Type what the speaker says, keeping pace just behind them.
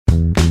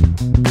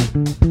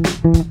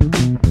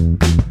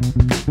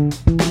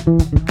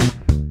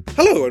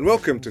Hello and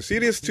welcome to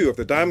Series 2 of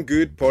the Damn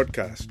Good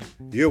podcast,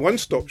 your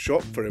one-stop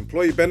shop for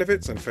employee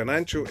benefits and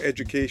financial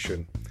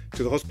education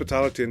to the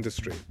hospitality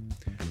industry.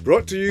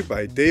 Brought to you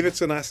by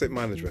Davidson Asset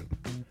Management.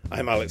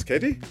 I'm Alex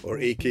Keddy, or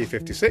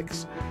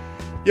AK56,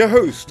 your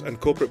host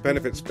and corporate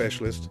benefits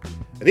specialist.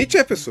 In each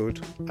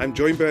episode, I'm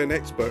joined by an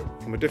expert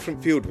from a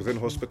different field within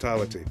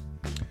hospitality.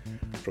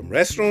 From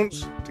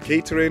restaurants to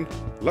catering,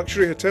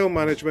 luxury hotel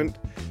management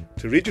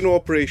to regional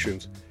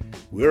operations,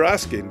 we're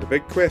asking the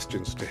big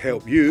questions to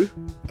help you,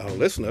 our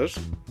listeners,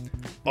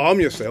 arm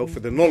yourself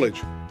with the knowledge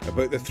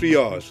about the 3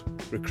 R's: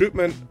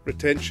 recruitment,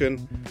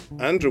 retention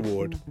and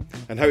reward,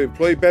 and how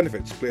employee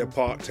benefits play a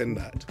part in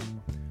that.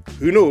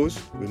 Who knows,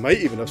 we might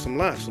even have some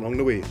laughs along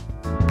the way.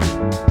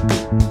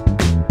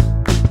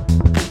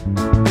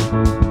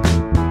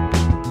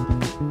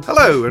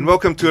 Hello and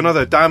welcome to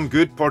another Damn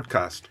Good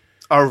podcast.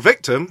 Our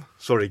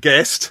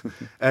guest,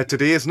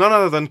 today is none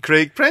other than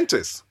Craig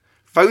Prentice,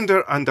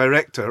 founder and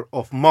director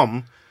of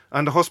Mum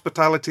and a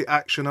Hospitality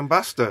Action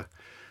Ambassador.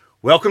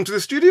 Welcome to the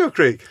studio,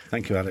 Craig.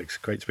 Thank you, Alex.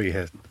 Great to be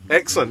here.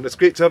 Excellent. It's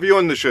great to have you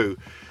on the show.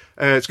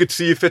 It's good to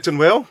see you fitting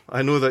well.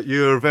 I know that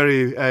you're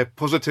very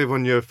positive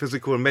on your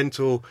physical and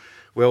mental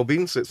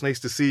well-being, so it's nice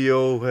to see you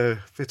all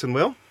fitting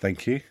well.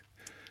 Thank you.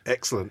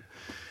 Excellent.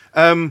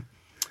 I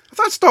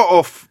thought I'd start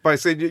off by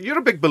saying you're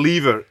a big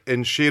believer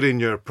in sharing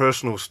your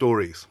personal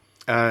stories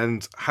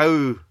and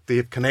how they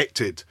have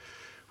connected,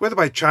 whether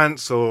by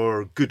chance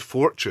or good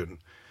fortune,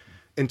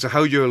 into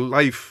how your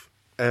life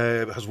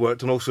has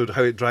worked and also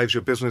how it drives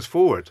your business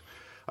forward.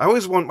 I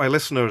always want my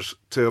listeners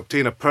to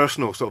obtain a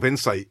personal sort of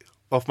insight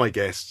of my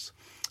guests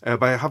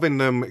by having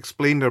them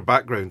explain their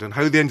background and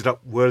how they ended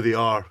up where they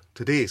are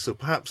today. So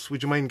perhaps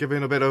would you mind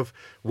giving a bit of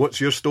what's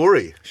your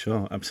story?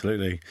 Sure,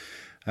 absolutely.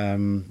 I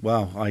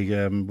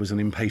was an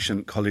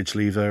impatient college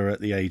leaver at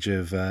the age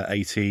of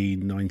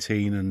 18,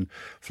 19 and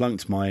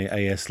flunked my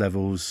AS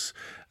levels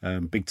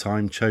big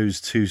time. Chose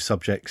 2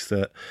 subjects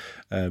that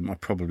I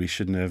probably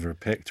shouldn't have ever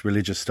picked: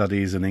 religious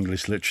studies and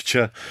English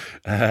literature.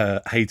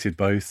 Hated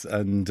both,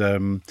 and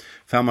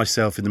found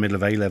myself in the middle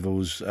of A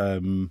levels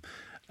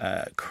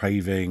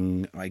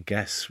craving, I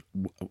guess,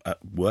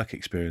 work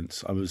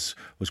experience. I was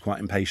quite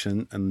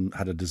impatient and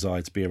had a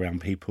desire to be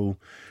around people.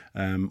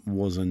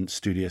 Wasn't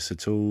studious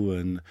at all,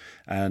 and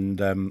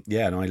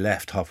I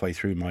left halfway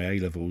through my A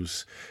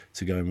levels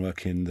to go and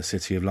work in the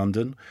City of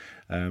London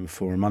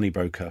for a money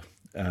broker.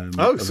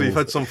 So you've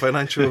had some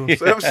financial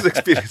services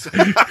experience.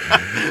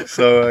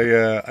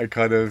 So I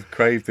kind of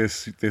craved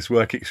this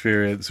work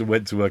experience and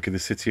went to work in the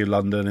City of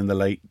London in the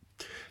late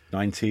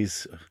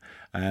 90s,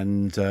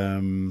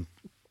 and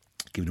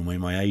giving away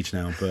my age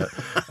now, but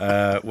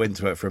went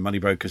to work for a money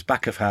broker's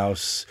back of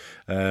house,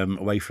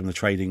 away from the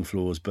trading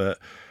floors, but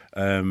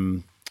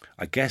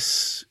I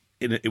guess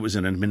it was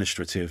an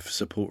administrative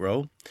support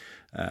role.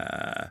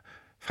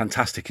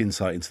 Fantastic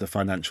insight into the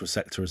financial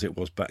sector as it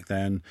was back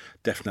then.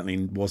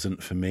 Definitely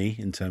wasn't for me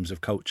in terms of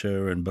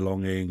culture and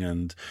belonging,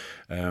 and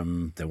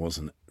there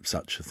wasn't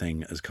such a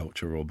thing as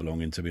culture or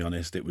belonging, to be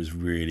honest. It was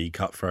really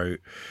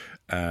cutthroat,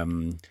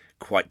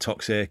 quite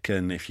toxic,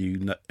 and if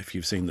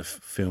you've seen the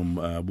film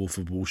Wolf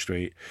of Wall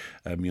Street,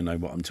 you know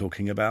what I'm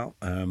talking about.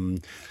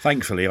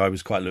 Thankfully, I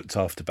was quite looked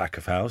after back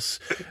of house,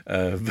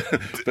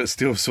 but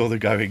still saw the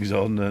goings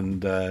on,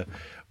 and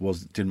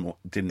didn't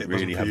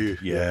really have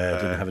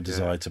didn't have a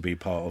desire to be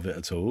part of it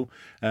at all.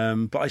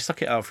 But I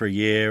stuck it out for a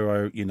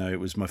year. It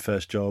was my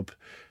first job,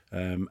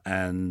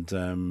 and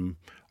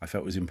I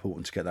felt it was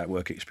important to get that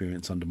work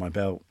experience under my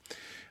belt.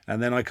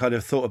 And then I kind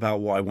of thought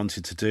about what I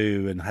wanted to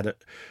do, and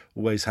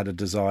always had a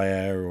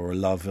desire or a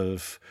love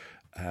of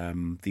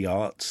the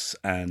arts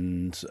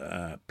and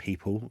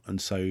people. And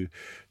so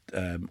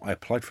I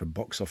applied for a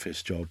box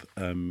office job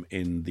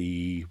in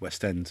the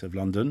West End of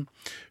London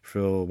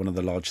for one of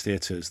the large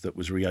theatres that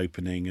was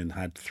reopening and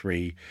had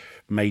 3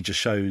 major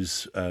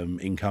shows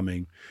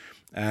incoming.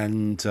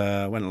 And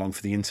went along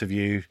for the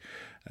interview.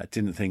 I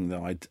didn't think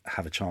that I'd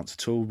have a chance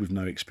at all with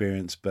no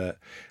experience, but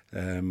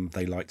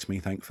they liked me,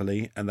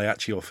 thankfully, and they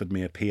actually offered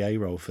me a PA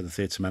role for the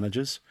theatre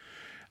managers.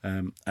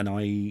 And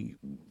I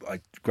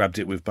grabbed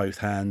it with both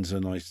hands,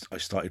 and I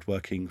started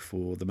working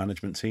for the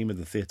management team of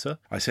the theatre.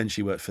 I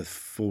essentially worked for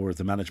 4 of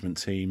the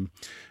management team,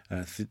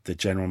 the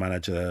general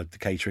manager, the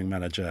catering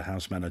manager,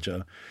 house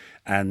manager,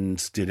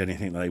 and did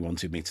anything that they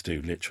wanted me to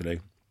do,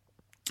 literally.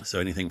 So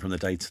anything from the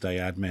day-to-day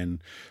admin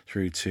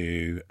through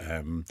to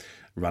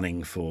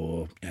running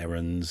for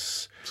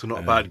errands. So not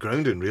a bad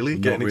grounding, really.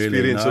 Getting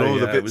experience in all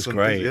the bits. It was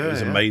great. It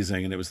was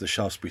amazing. And it was the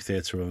Shaftesbury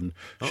Theatre on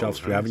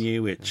Shaftesbury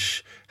Avenue,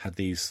 which had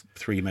these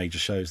 3 major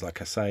shows,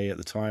 like I say, at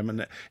the time.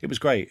 And it was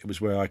great. It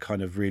was where I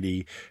kind of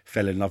really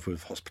fell in love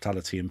with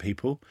hospitality and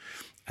people.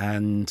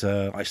 And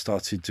I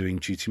started doing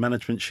duty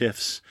management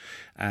shifts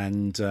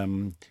and,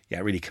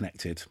 really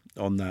connected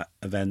on that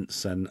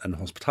events and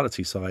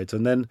hospitality side.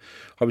 And then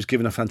I was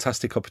given a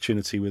fantastic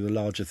opportunity with a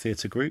larger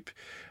theatre group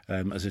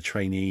as a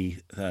trainee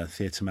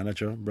theatre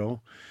manager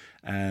role.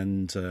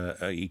 and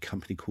a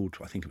company called,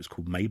 I think it was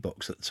called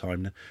Maybox at the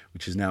time,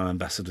 which is now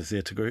Ambassador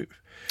Theatre Group.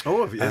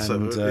 Oh, yes,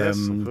 And, I've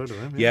heard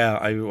of them. Yeah,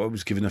 I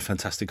was given a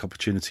fantastic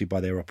opportunity by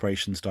their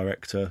operations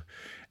director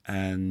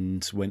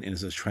and went in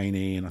as a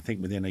trainee. And I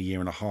think within a year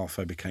and a half,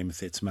 I became a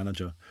theatre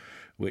manager,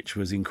 which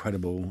was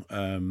incredible.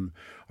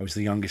 I was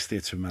the youngest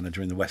theatre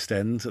manager in the West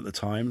End at the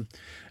time.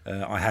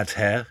 I had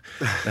hair.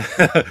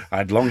 I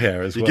had long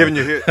hair as well. You're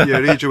giving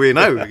your age away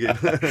now again.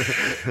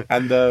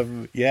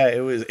 And yeah,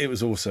 it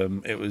was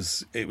awesome. It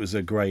was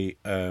a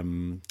great.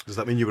 Does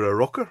that mean you were a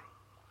rocker?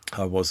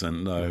 I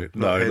wasn't. No,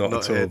 not not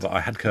at all. head. But I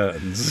had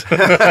curtains,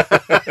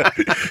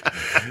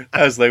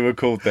 as they were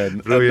called then.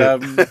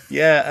 Brilliant. And,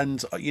 yeah,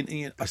 and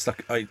I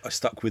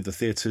stuck with the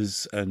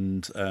theatres,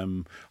 and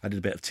I did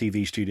a bit of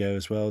TV studio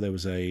as well. There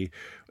was in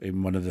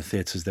one of the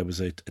theatres there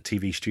was a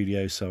TV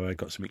studio, so I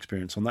got some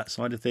experience on that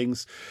side of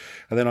things.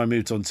 And then I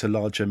moved on to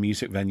larger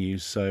music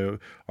venues, so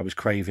I was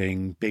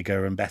craving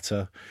bigger and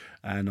better,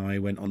 and I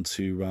went on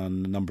to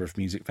run a number of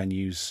music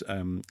venues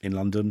in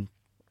London,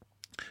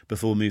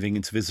 before moving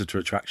into visitor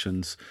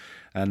attractions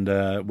and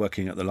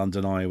working at the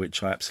London Eye,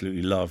 which I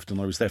absolutely loved. And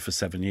I was there for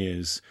 7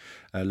 years,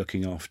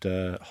 looking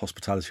after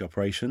hospitality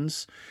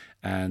operations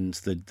and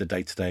the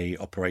day-to-day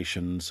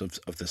operations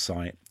of the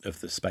site, of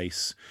the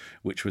space,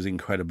 which was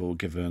incredible,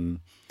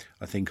 given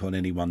I think on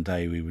any one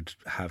day we would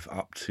have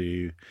up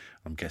to,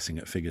 I'm guessing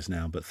at figures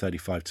now, but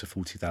 35 to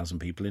 40,000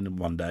 people in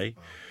one day,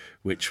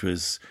 which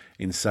was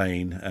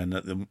insane. And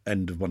at the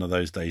end of one of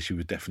those days, you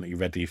were definitely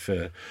ready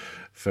for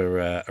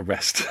a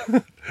rest.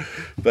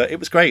 But it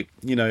was great.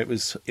 It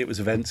was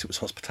events, it was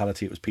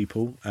hospitality, it was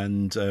people.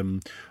 And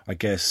I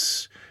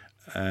guess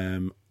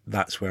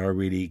that's where I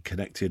really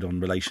connected on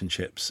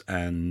relationships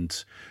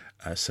and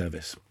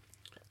service.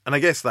 And I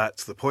guess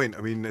that's the point.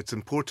 I mean, it's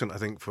important, I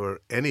think,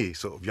 for any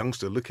sort of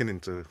youngster looking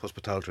into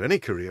hospitality or any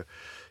career,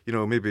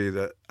 maybe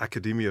that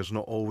academia is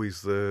not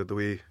always the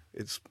way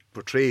it's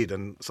portrayed.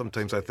 And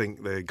sometimes I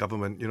think the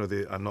government,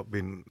 I'm not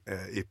being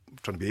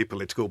trying to be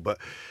apolitical, but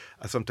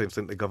I sometimes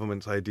think the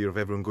government's idea of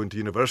everyone going to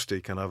university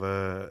can have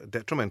a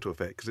detrimental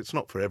effect, because it's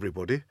not for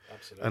everybody.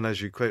 Absolutely. And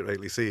as you quite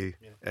rightly say,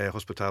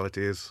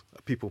 hospitality is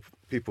a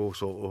people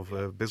sort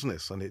of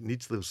business, and it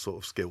needs those sort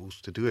of skills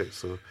to do it.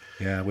 So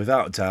yeah,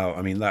 without a doubt.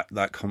 I mean,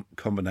 that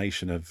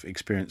combination of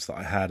experience that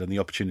I had and the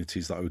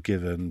opportunities that I was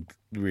given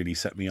really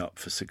set me up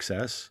for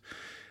success.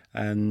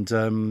 And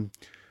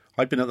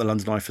I'd been at the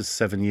London Eye for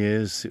 7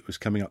 years. It was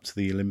coming up to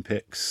the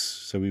Olympics,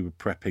 so we were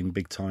prepping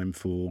big time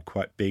for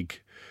quite big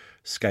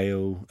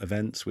scale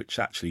events, which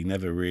actually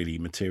never really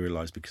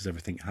materialised because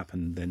everything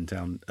happened then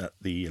down at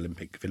the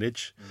Olympic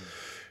Village.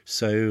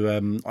 So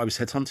I was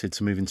headhunted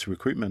to move into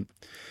recruitment.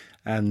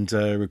 And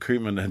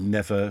recruitment had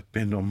never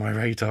been on my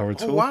radar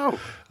at all. Oh, wow.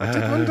 I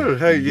did wonder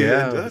how you...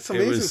 Yeah, that's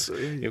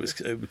amazing. It was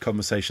a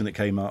conversation that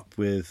came up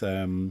with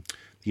the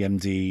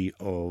MD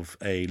of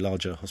a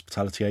larger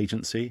hospitality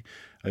agency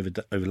over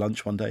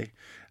lunch one day.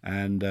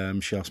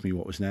 And she asked me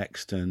what was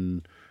next.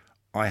 And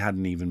I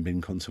hadn't even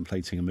been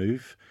contemplating a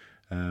move,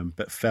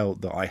 but felt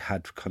that I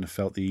had kind of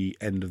felt the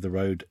end of the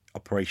road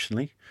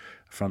operationally,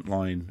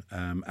 frontline,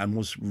 and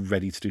was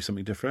ready to do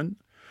something different.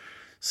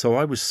 So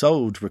I was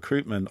sold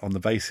recruitment on the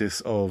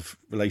basis of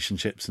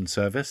relationships and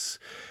service,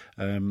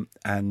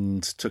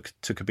 and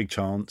took a big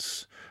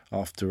chance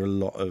after a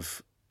lot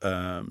of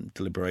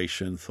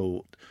deliberation,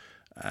 thought,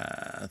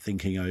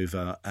 thinking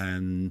over,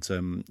 and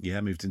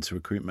moved into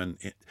recruitment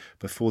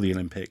before the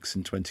Olympics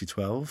in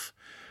 2012.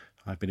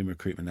 I've been in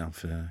recruitment now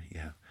for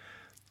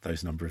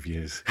those number of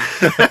years.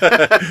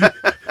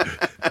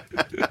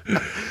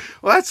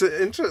 Well, that's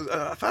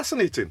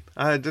fascinating.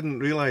 I didn't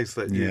realise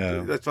that.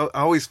 I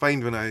always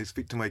find when I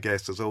speak to my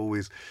guests, there's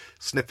always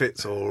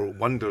snippets or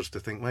wonders to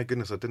think, my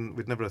goodness,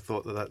 we'd never have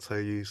thought that that's how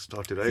you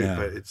started out. Yeah.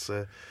 But it's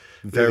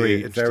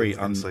very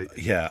insight.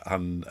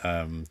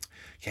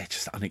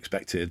 Just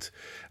unexpected.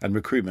 And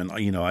recruitment,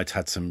 I'd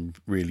had some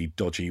really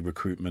dodgy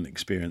recruitment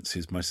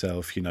experiences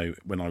myself,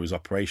 when I was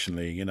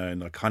operationally,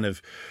 and I kind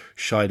of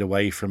shied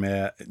away from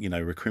it.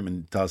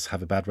 Recruitment does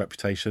have a bad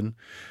reputation.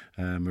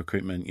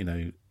 Recruitment,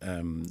 in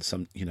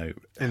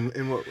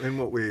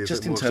what way?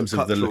 Just in terms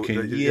of the looking,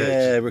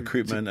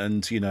 recruitment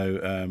and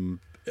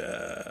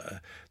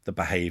the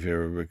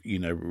behaviour of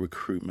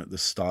recruitment, the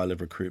style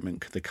of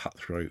recruitment, the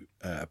cutthroat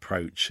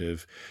approach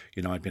of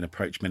I'd been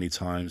approached many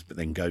times but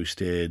then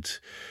ghosted,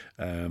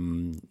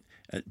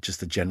 just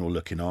the general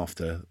looking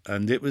after.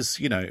 And it was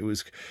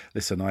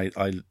listen,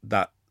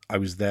 I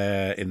was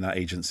there in that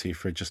agency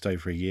for just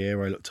over a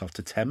year. I looked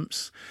after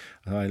temps.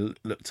 I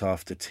looked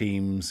after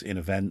teams in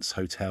events,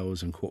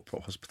 hotels and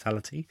corporate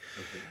hospitality.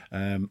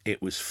 Okay.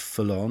 It was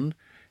full on.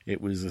 It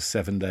was a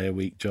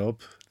 7-day-a-week job.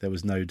 There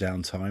was no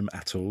downtime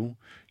at all.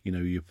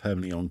 You're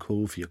permanently on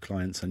call for your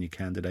clients and your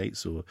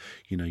candidates, or,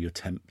 your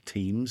temp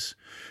teams.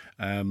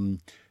 And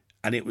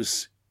it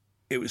was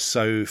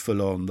so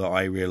full on that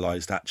I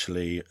realised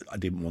actually I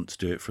didn't want to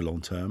do it for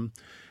long term.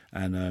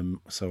 And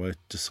so I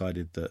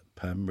decided that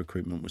perm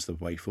recruitment was the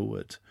way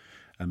forward,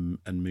 and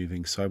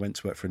moving. So I went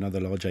to work for another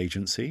large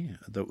agency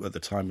that at the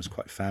time was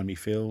quite family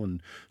feel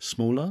and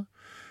smaller.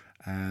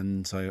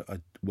 and I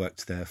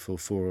worked there for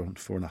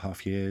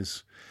 4.5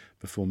 years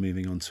before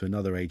moving on to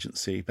another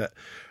agency. But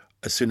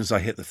as soon as I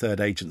hit the third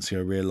agency, I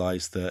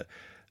realised that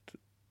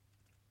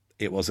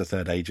it was a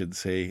third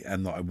agency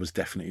and that I was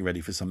definitely ready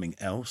for something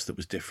else that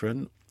was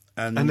different.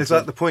 And is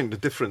that the point, the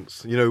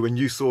difference? You know, when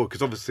you saw,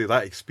 because obviously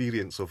that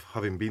experience of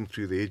having been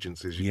through the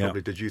agencies,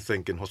 did you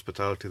think in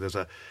hospitality there's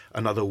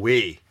another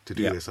way to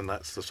do this, and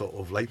that's the sort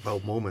of light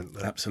bulb moment?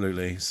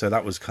 Absolutely. So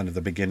that was kind of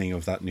the beginning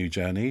of that new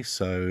journey.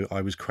 So I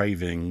was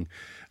craving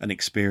an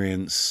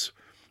experience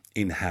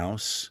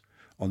in-house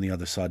on the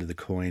other side of the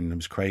coin. I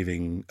was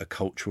craving a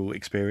cultural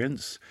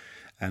experience.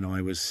 And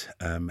I was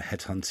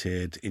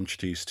headhunted,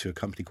 introduced to a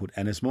company called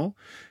Ennismore,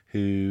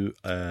 who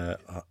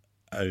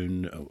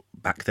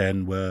back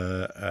then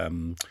were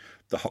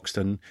the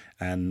Hoxton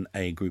and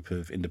a group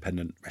of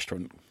independent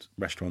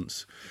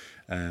restaurants,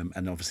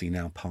 and obviously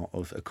now part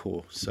of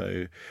Accor.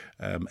 So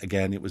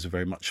again, it was a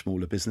very much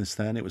smaller business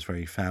then. It was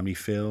very family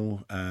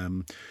feel.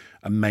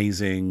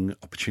 Amazing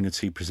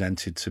opportunity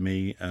presented to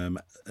me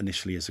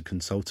initially as a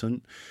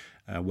consultant,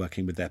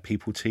 working with their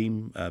people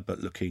team,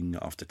 but looking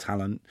after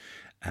talent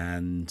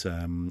and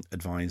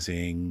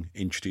advising,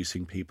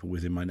 introducing people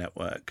within my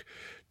network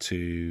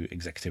to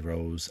executive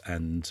roles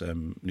and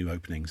new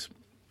openings.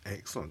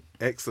 Excellent.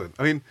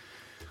 I mean,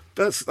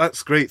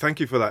 that's great. Thank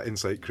you for that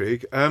insight,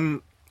 Craig.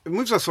 It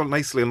moves us on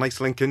nicely, a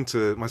nice link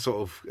into my sort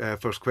of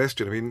first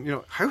question. I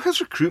mean, how has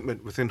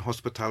recruitment within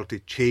hospitality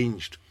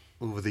changed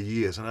over the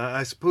years? And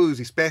I suppose,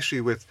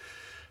 especially with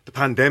the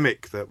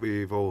pandemic that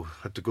we've all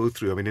had to go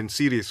through. I mean, in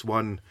Series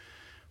 1,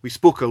 we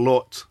spoke a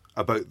lot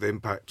about the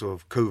impact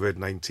of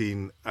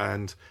COVID-19,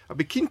 and I'd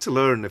be keen to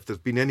learn if there's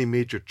been any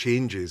major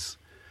changes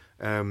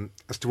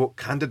as to what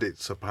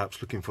candidates are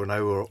perhaps looking for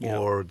now,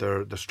 or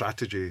their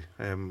strategy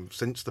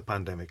since the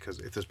pandemic.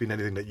 If there's been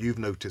anything that you've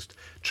noticed,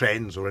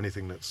 trends or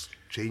anything that's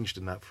changed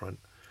in that front.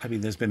 I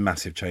mean, there's been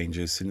massive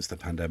changes since the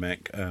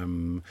pandemic.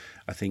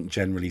 I think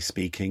generally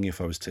speaking,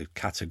 if I was to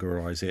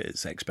categorise it,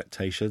 it's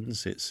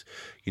expectations. It's,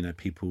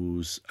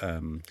 people's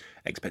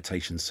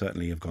expectations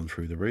certainly have gone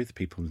through the roof.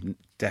 People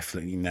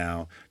definitely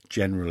now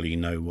generally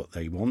know what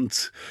they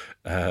want.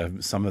 A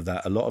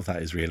lot of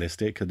that is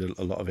realistic, and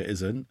a lot of it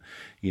isn't.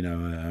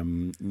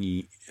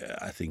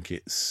 I think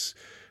it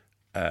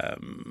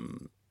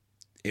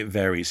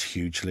varies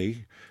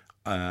hugely.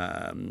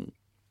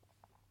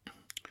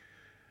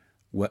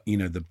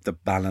 The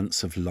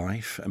balance of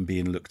life and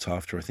being looked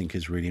after, I think,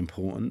 is really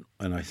important,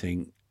 and I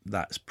think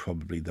that's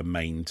probably the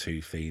main two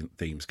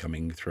themes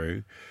coming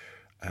through.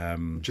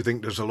 Do you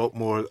think there's a lot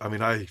more? I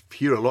mean, I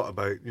hear a lot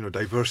about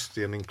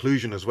diversity and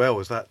inclusion as well.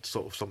 Is that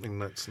sort of something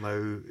that's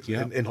now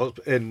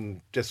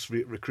in just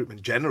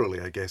recruitment generally?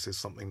 I guess is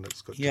something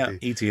that's got to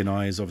be.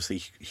 ED&I is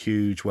obviously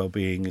huge.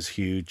 Wellbeing is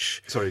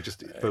huge. Sorry,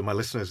 just for my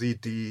listeners,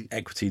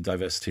 equity,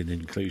 diversity, and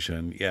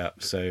inclusion. Yeah,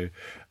 so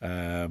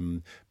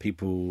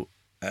people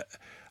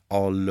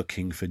are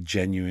looking for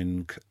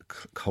genuine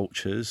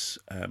cultures.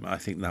 I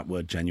think that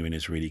word "genuine"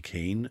 is really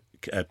key,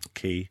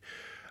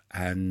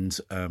 and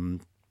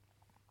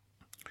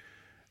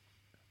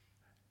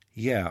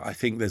I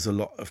think there's a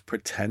lot of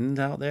pretend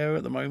out there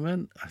at the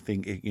moment. I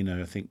think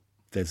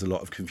there's a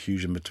lot of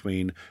confusion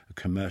between a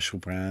commercial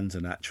brand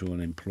and an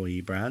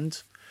employee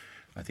brand.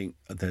 I think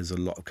there's a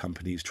lot of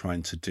companies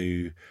trying to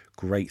do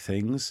great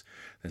things.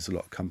 There's a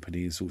lot of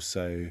companies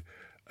also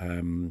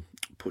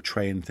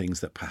portraying things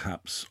that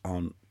perhaps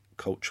aren't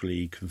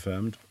culturally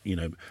confirmed,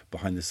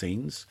 behind the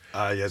scenes.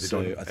 They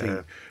don't. I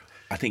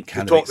think they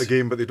candidates talk the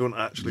game, but they don't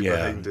actually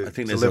behind it. I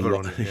think there's deliver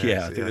on it. I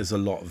think there's a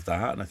lot of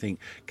that, and I think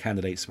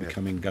candidates are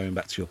becoming. Going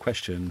back to your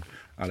question,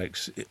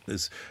 Alex,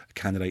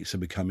 candidates are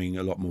becoming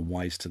a lot more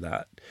wise to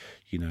that,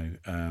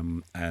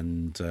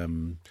 and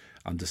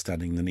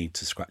understanding the need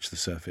to scratch the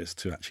surface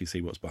to actually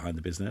see what's behind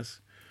the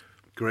business.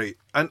 Great,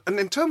 and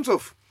in terms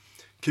of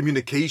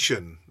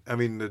communication, I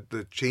mean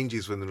the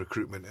changes within the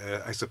recruitment.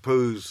 I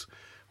suppose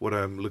what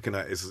I'm looking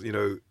at is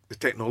the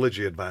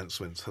technology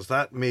advancements. Has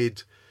that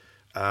made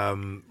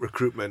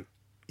recruitment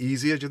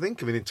easier, do you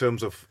think? I mean, in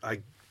terms of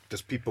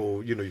does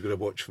people, you've got to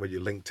watch for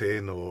your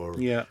LinkedIn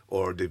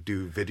or they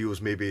do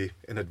videos maybe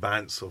in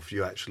advance of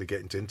you actually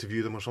getting to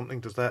interview them or something.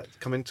 Does that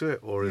come into it,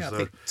 or is there? I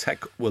think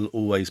tech will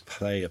always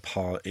play a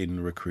part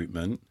in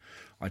recruitment.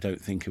 I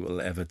don't think it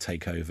will ever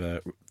take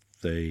over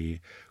the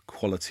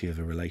quality of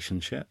a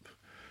relationship.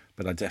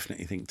 But I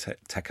definitely think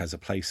tech has a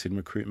place in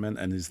recruitment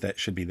and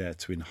should be there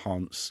to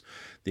enhance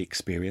the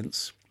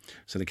experience.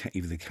 So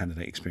either the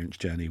candidate experience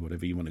journey,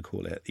 whatever you want to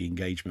call it, the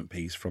engagement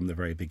piece from the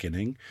very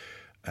beginning.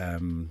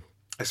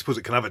 I suppose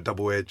it can have a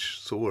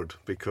double-edged sword,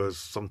 because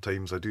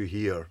sometimes I do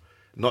hear,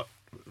 not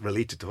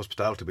related to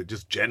hospitality, but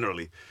just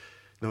generally,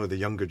 the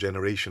younger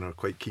generation are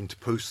quite keen to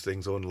post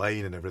things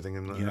online and everything,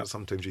 and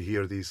sometimes you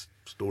hear these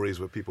stories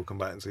where people come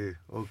back and say,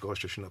 "Oh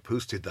gosh, I shouldn't have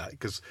posted that,"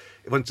 because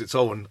once it's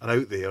on and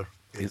out there,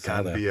 it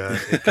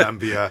can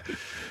be a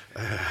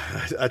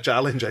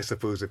challenge, I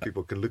suppose, if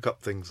people can look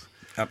up things.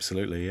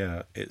 Absolutely,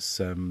 yeah.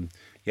 It's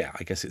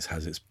I guess it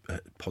has its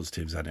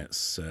positives and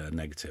its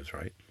negatives,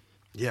 right?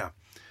 Yeah,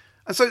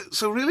 and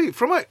so really,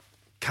 from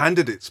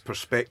candidate's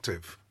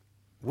perspective,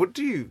 what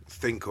do you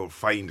think or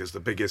find is the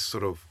biggest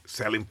sort of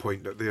selling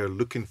point that they're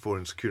looking for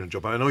in securing a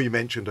job? I know you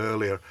mentioned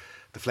earlier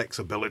the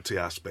flexibility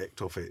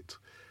aspect of it.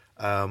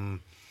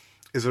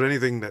 Is there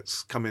anything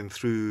that's coming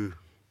through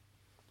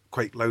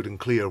quite loud and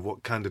clear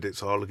what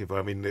candidates are looking for?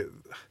 I mean,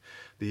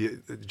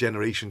 the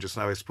generation just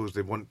now, I suppose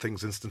they want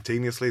things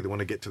instantaneously. They want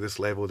to get to this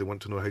level. They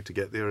want to know how to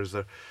get there.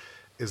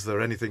 Is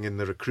there anything in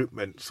the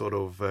recruitment sort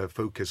of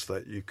focus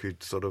that you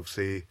could sort of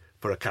say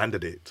for a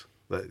candidate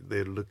that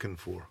they're looking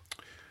for?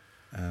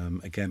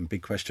 Again,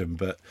 big question,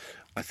 but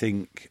I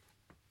think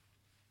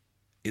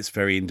it's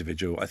very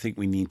individual. I think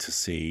we need to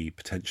see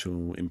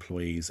potential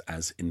employees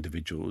as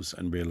individuals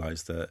and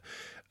realise that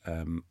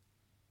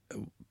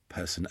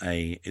person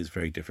A is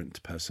very different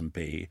to person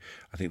B.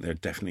 I think there are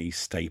definitely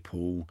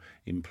staple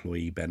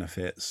employee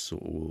benefits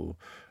or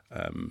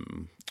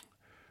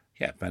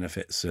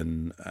benefits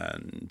and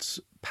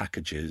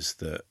packages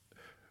that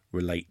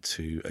relate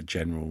to a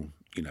general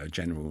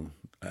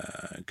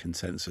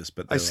consensus.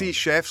 But I see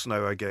chefs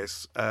now, I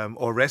guess,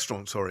 or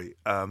restaurants,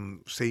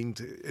 saying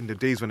in the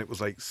days when it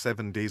was like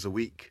 7 days a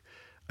week,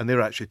 and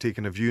they're actually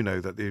taking a view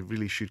now that they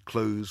really should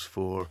close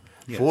for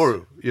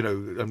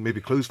and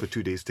maybe close for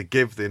 2 days to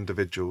give the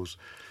individuals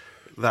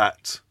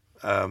that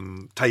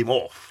time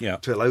off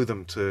to allow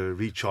them to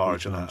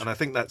recharge. And I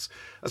think that's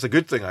a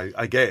good thing,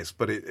 I guess,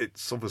 but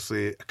it's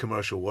obviously a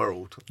commercial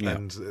world,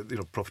 and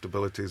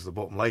profitability is the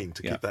bottom line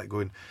to keep that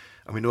going.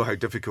 And we know how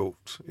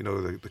difficult,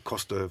 the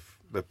cost of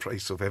the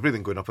price of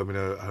everything going up. I mean,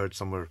 I heard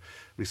somewhere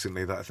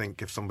recently that I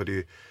think if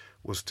somebody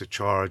was to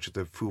charge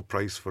the full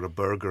price for a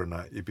burger and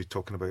that, you'd be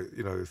talking about,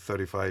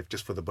 35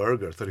 just for the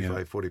burger,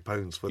 35, 40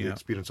 pounds for the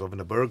experience of having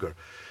a burger,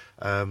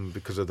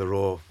 because of the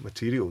raw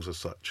materials as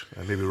such.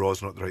 And maybe raw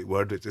is not the right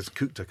word, it's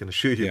cooked, I can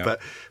assure you.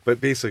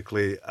 But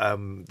basically,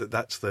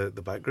 that's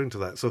the background to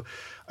that. So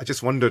I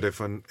just wondered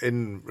if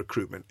in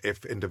recruitment,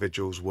 if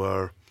individuals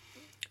were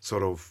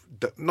sort of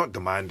not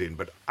demanding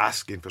but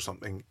asking for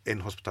something in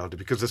hospitality,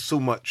 because there's so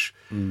much.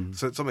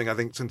 So it's something I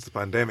think since the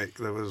pandemic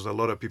there was a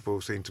lot of people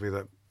saying to me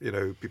that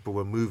people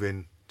were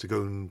moving to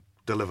go and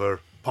deliver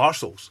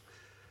parcels,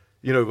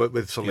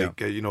 with some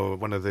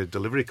one of the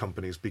delivery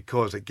companies,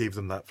 because it gave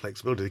them that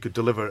flexibility. They could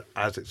deliver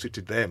as it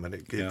suited them, and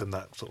it gave them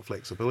that sort of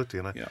flexibility.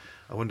 And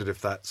I wondered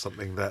if that's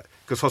something that,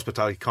 because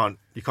hospitality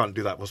you can't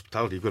do that with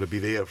hospitality. You've got to be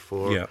there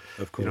for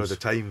of course. The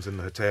times in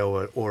the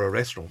hotel or a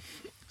restaurant.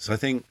 So I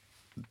think,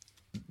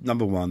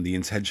 number one, the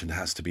intention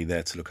has to be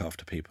there to look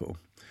after people.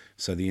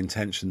 So the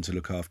intention to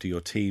look after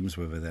your teams,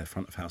 whether they're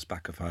front of house,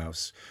 back of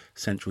house,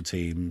 central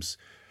teams,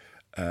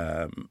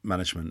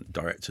 management,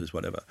 directors,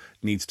 whatever,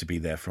 needs to be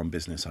there from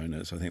business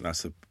owners. I think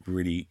that's a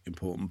really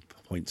important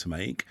point to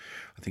make.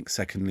 I think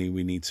secondly,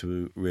 we need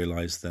to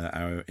realise that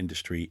our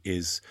industry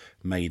is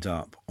made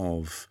up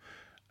of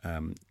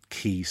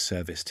key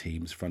service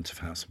teams, front of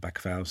house and back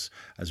of house,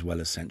 as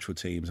well as central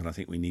teams. And I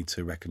think we need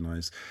to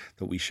recognise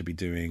that we should be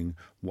doing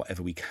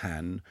whatever we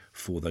can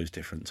for those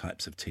different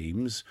types of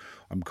teams.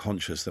 I'm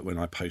conscious that when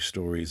I post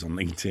stories on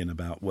LinkedIn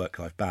about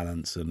work-life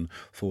balance and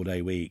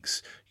 4-day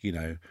weeks,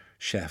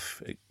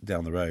 chef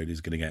down the road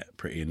is going to get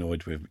pretty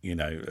annoyed with,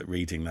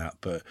 reading that.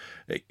 But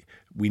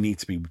we need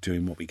to be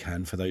doing what we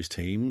can for those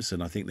teams.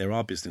 And I think there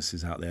are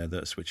businesses out there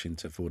that are switching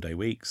to 4-day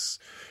weeks,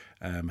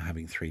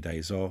 having 3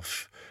 days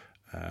off.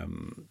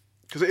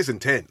 Because it is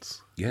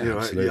intense.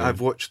 Absolutely.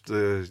 I've watched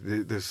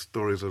the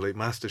stories of like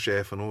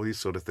MasterChef and all these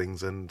sort of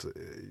things, and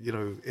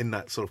in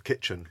that sort of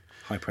kitchen,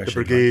 high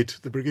pressure.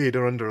 The brigade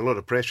are under a lot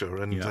of pressure,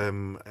 and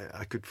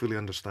I could fully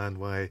understand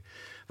why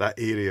that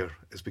area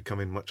is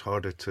becoming much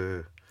harder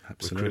to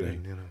recruit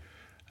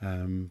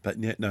in. But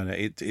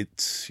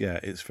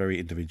it's very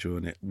individual,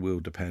 and it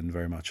will depend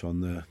very much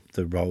on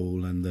the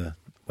role and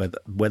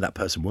where that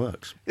person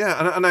works.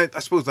 Yeah, and I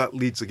suppose that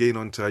leads again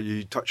on to,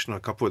 you touched on a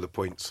couple of the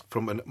points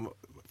from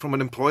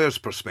an employer's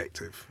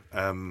perspective.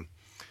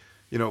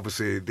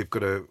 Obviously they've got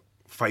to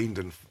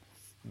find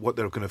what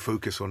they're going to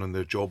focus on in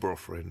their job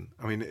offering.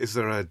 I mean, is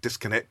there a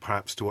disconnect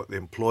perhaps to what the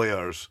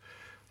employer's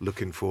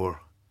looking for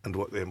and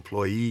what the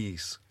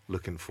employee's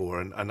looking for?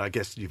 And I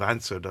guess you've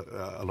answered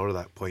a lot of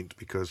that point,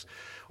 because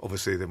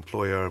obviously the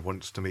employer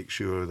wants to make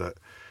sure that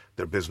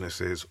their business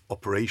is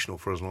operational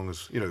for as long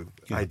as,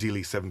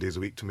 ideally 7 days a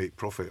week to make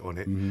profit on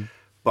it. Mm-hmm.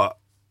 But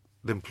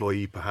the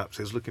employee perhaps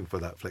is looking for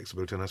that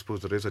flexibility, and I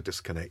suppose there is a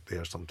disconnect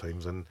there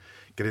sometimes, and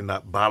getting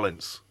that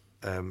balance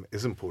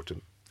is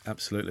important.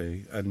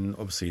 Absolutely. And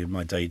obviously in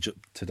my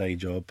today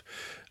job,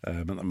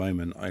 at the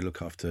moment, I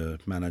look after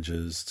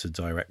managers to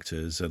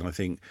directors, and I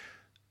think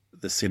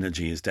the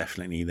synergy is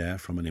definitely there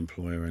from an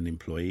employer and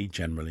employee,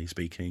 generally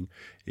speaking.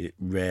 It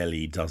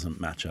rarely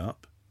doesn't match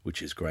up,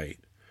 which is great.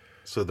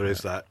 So there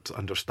is that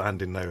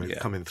understanding now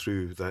coming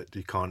through that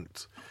you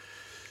can't,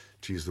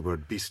 to use the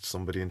word, beast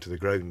somebody into the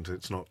ground.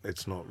 It's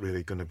not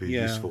really going to be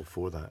useful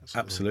for that. So,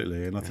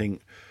 absolutely. And I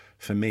think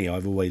for me,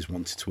 I've always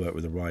wanted to work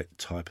with the right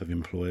type of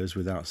employers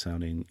without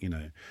sounding,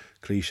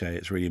 cliche.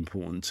 It's really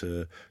important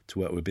to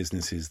work with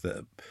businesses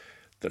that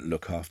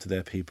look after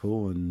their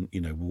people and,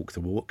 walk the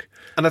walk.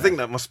 And I think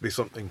that must be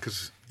something,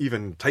 because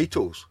even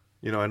titles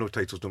You know, I know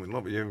titles don't mean a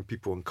lot, but even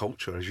people in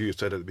culture, as you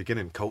said at the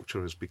beginning,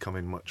 culture is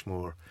becoming much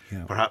more.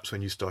 Yeah. Perhaps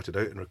when you started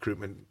out in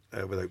recruitment,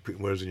 without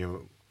putting words in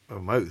your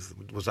mouth,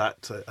 was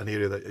that an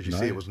area that, as you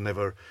say, it was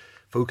never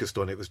focused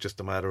on? It was just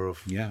a matter of,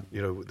 you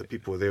know, the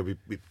people were there,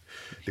 they've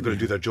got to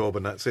do their job,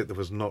 and that's it. There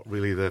was not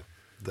really the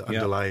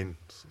underlying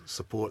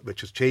support,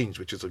 which has changed,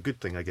 which is a good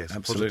thing, I guess.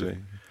 Absolutely.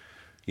 Positive.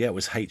 Yeah, it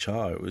was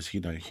HR. It was,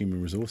 you know,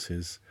 human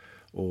resources.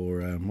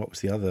 Or what was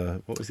the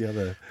other?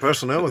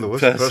 Personnel. There was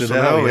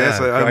personnel. Yes,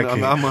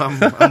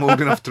 Yeah, I'm old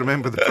enough to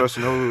remember the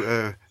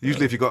personnel.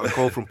 Usually, if you got a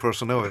call from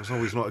personnel, it's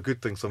always not a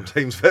good thing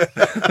sometimes.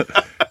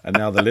 And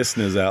now the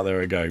listeners out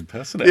there are going,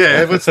 personnel.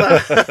 Yeah, what's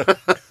that?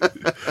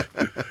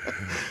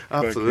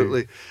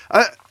 Absolutely.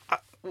 I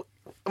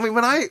mean,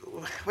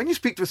 when you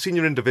speak to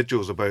senior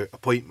individuals about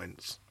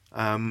appointments,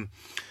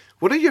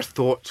 what are your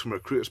thoughts from a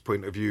recruiter's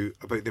point of view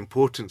about the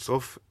importance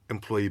of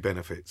employee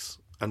benefits?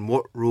 And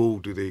what role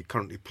do they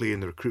currently play in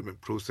the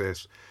recruitment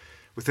process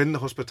within the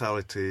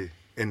hospitality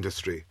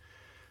industry?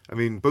 I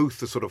mean, both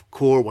the sort of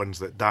core ones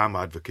that DAM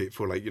advocate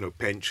for, like, you know,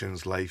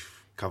 pensions,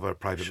 life cover,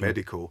 private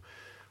medical,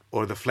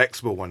 or the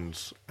flexible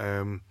ones.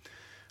 I mean,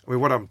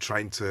 what I'm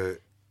trying to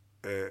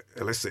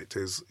elicit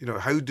is, you know,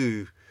 how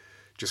do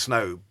just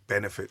now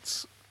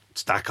benefits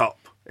stack up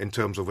in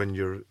terms of when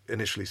you're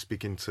initially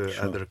speaking to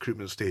at the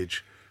recruitment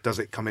stage? Does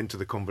it come into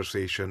the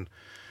conversation?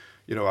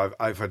 You know,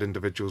 I've had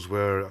individuals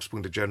where I've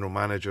spoken to general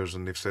managers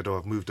and they've said, oh,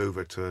 I've moved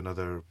over to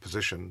another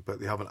position, but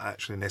they haven't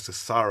actually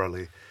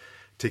necessarily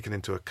taken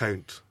into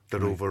account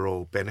their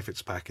overall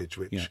benefits package,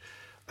 which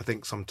I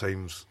think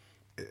sometimes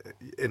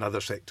in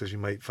other sectors you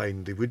might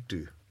find they would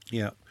do.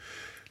 Yeah.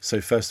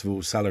 So first of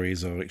all,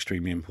 salaries are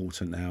extremely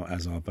important now,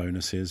 as are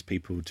bonuses.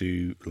 People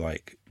do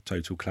like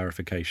total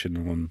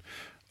clarification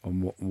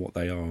on what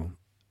they are,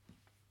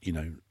 you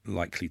know,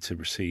 likely to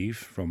receive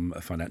from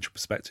a financial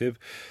perspective.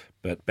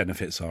 But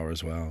benefits are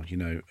as well. You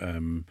know,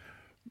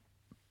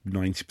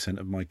 90%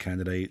 of my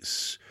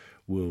candidates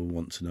will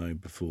want to know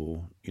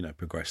before, you know,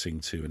 progressing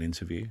to an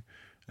interview.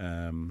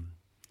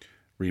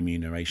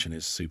 Remuneration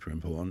is super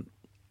important.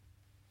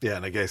 Yeah,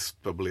 and I guess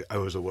probably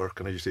hours of work,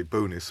 and as you say,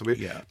 bonus. I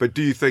mean, but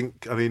do you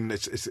think? I mean,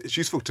 it's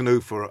useful to know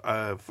for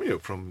you know,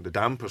 from the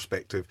DAM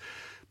perspective,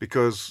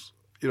 because,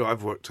 you know,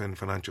 I've worked in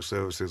financial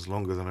services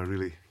longer than I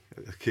really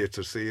care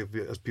to say,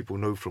 as people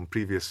know from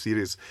previous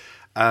series.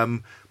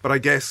 But I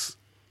guess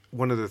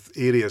one of the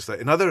areas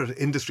that in other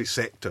industry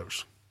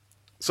sectors,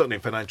 certainly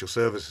in financial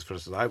services, for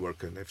instance, I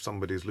work in, if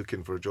somebody's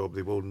looking for a job,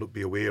 they will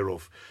be aware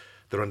of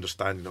their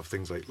understanding of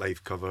things like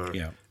life cover,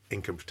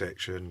 income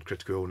protection,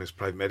 critical illness,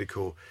 private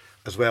medical,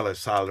 as well as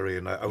salary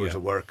and hours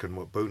of work and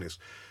what bonus.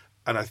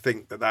 And I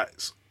think that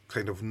that's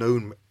kind of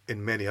known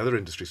in many other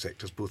industry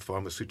sectors, both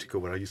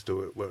pharmaceutical, where I used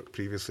to work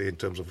previously in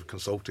terms of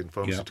consulting,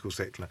 pharmaceutical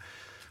sector.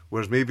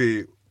 Whereas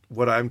maybe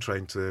what I'm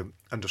trying to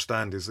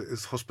understand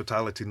is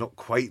hospitality not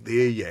quite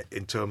there yet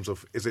in terms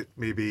of, is it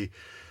maybe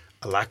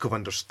a lack of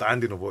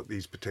understanding of what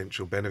these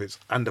potential benefits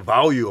and the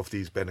value of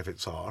these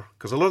benefits are?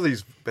 Because a lot of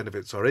these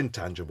benefits are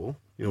intangible.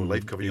 You know,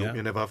 life cover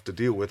you never have to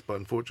deal with, but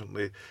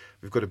unfortunately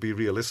we've got to be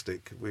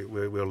realistic.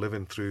 We're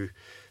living through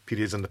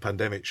periods, and the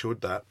pandemic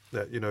showed that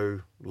you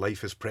know,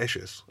 life is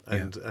precious,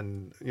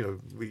 and you know,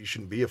 we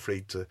shouldn't be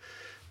afraid to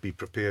be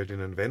prepared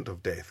in an event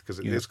of death, because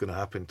it is going to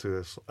happen to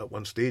us at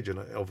one stage, and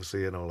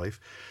obviously in our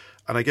life.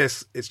 And I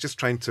guess it's just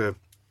trying to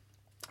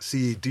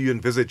see, do you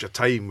envisage a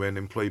time when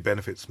employee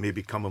benefits may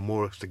become a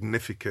more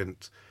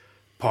significant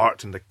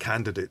part in the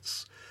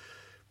candidate's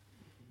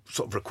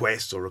sort of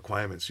requests or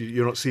requirements?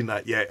 You're not seeing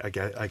that yet, I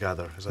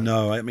gather. Is that...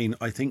 No, I mean,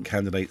 I think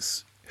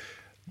candidates,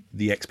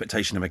 the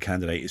expectation of a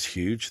candidate is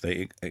huge.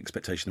 The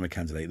expectation of a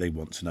candidate, they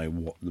want to know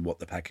what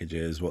the package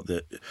is, what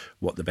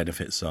the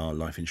benefits are,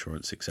 life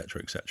insurance,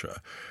 etc.,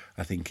 etc.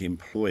 I think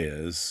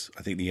employers,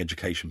 I think the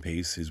education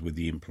piece is with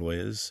the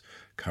employers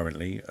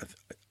currently.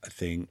 I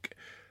think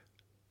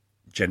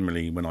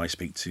generally when I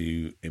speak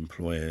to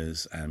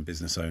employers and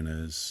business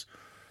owners,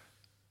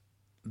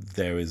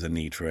 there is a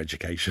need for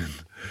education.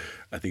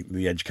 I think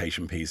the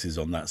education piece is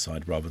on that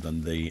side rather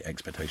than the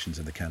expectations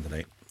of the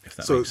candidate, if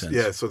that makes sense.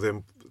 Yeah, so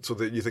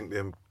that you think the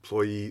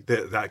employee,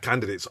 that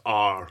candidates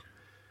are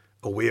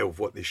aware of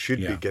what they should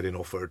be getting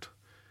offered.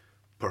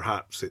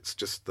 Perhaps it's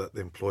just that the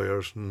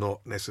employer's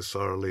not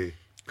necessarily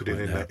putting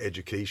in that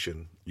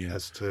education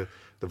as to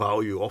the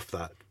value of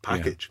that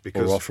package,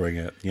 because or offering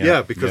it.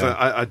 Because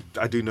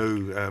I do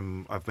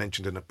know, I've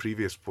mentioned in a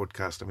previous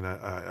podcast, I mean,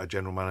 a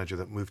general manager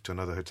that moved to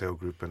another hotel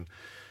group, and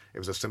it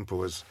was as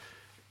simple as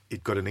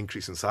he'd got an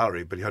increase in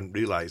salary, but he hadn't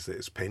realised that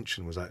his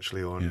pension was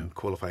actually on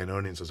qualifying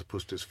earnings as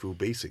opposed to his full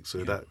basic,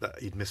 so that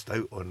he'd missed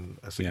out on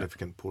a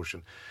significant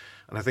portion.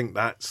 And I think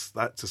that's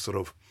a sort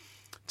of,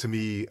 to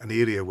me, an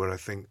area where I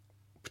think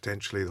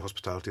potentially the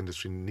hospitality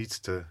industry needs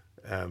to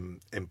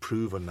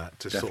improve on that,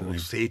 to sort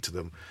of say to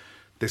them,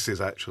 this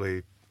is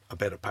actually a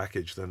better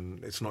package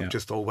than, it's not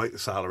just all about the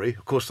salary.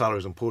 Of course, salary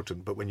is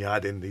important, but when you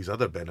add in these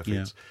other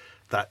benefits,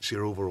 that's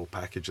your overall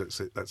package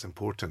that's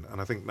important. And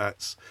I think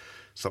that's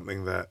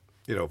something that,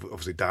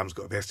 obviously DAM's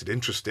got a vested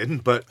interest in,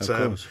 but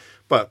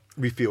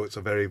we feel it's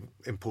a very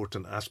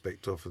important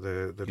aspect of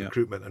the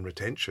recruitment and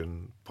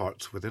retention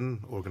parts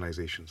within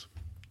organisations.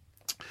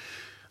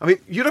 I mean,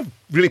 you're a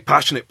really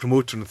passionate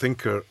promoter and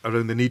thinker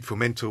around the need for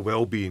mental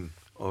well-being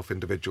of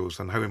individuals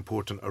and how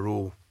important a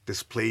role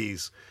this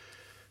plays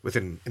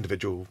within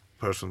individual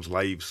persons'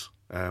 lives,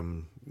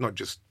 not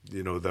just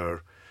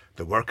their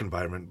work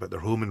environment, but their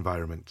home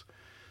environment.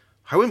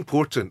 How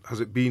important has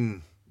it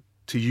been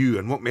to you,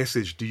 and what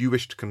message do you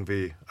wish to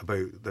convey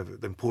about the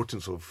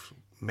importance of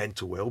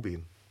mental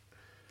well-being?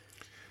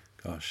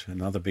 Gosh,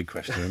 another big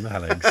question,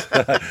 Alex.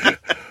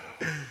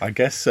 I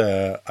guess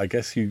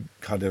you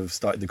kind of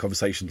started the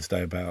conversation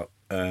today about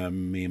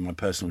me and my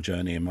personal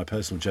journey, and my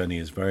personal journey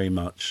has very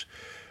much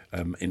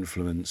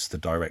influenced the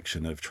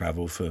direction of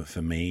travel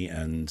for me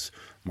and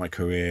my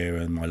career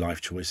and my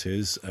life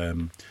choices.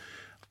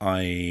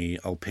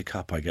 I'll pick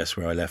up, I guess,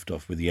 where I left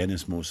off with the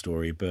Ennismore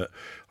story, but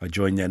I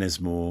joined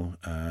Ennismore,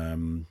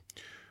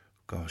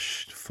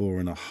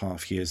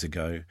 4.5 years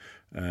ago.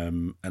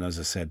 And as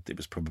I said, it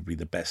was probably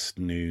the best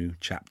new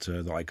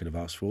chapter that I could have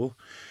asked for.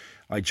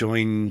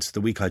 The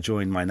week I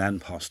joined, my nan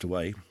passed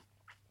away.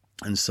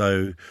 And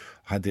so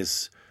I had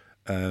this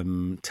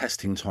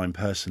testing time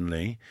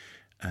personally,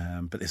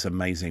 but this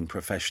amazing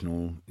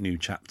professional new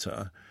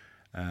chapter.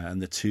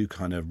 And the two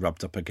kind of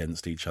rubbed up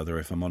against each other,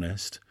 if I'm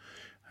honest.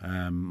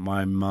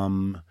 My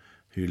mum,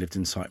 who lived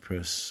in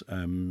Cyprus,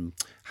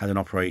 had an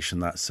operation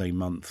that same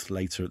month,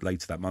 later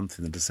that month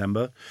in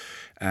December,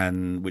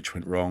 and which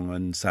went wrong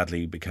and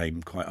sadly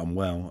became quite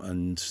unwell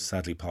and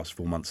sadly passed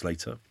 4 months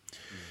later.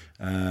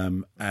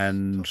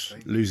 And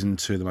losing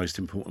two of the most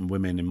important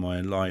women in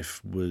my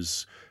life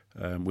was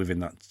within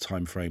that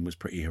time frame was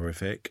pretty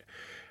horrific.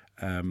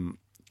 And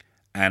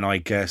I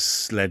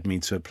guess led me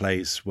to a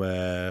place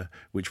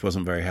which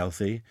wasn't very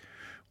healthy,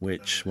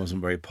 which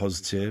wasn't very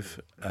positive,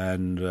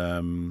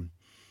 and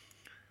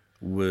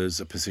was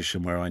a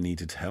position where I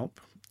needed help,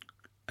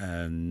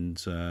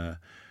 and a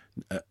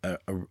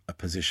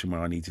position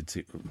where I needed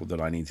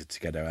to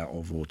get out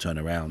of or turn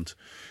around.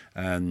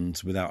 And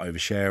without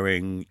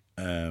oversharing,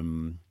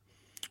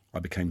 I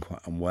became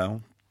quite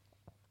unwell,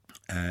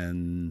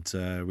 and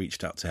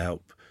reached out to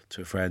help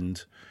to a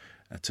friend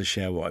to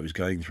share what I was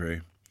going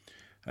through.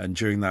 And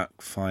during that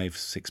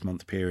 5-6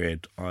 month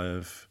period,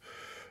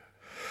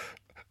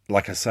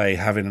 like I say,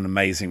 having an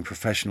amazing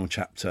professional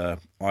chapter,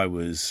 I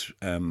was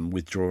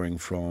withdrawing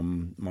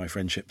from my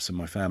friendships and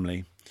my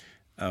family.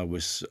 I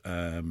was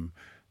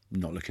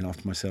not looking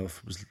after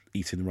myself, was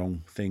eating the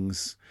wrong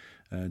things,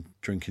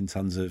 drinking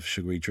tons of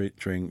sugary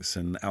drinks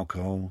and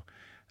alcohol.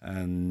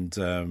 And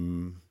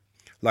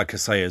like I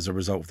say, as a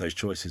result of those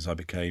choices, I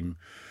became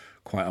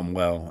quite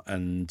unwell,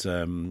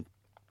 and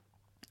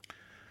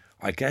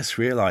I guess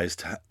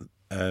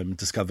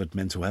discovered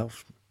mental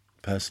health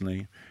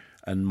personally,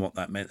 and what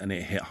that meant, and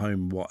it hit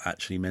home what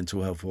actually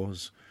mental health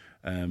was.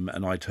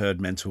 And I'd heard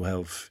mental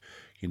health,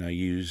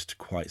 used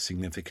quite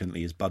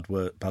significantly as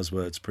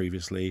buzzwords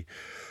previously,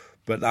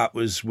 but that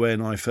was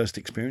when I first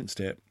experienced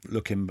it,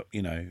 looking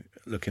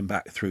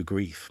back through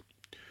grief.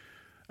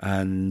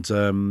 And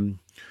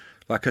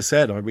like I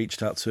said, I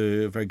reached out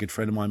to a very good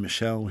friend of mine,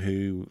 Michelle,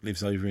 who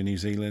lives over in New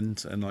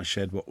Zealand, and I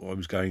shared what I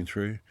was going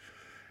through.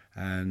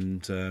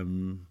 And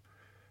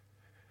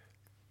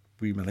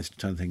we managed to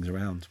turn things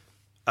around.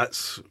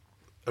 That's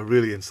a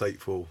really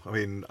insightful.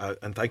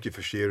 And thank you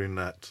for sharing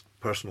that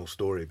personal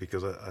story,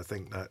 because I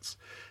think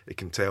it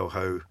can tell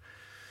how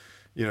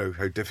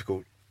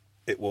difficult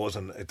it was,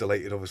 and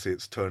delighted obviously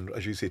it's turned,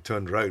 as you say,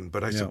 turned around.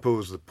 But I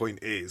suppose the point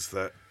is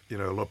that a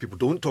lot of people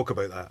don't talk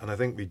about that, and I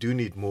think we do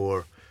need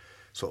more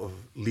sort of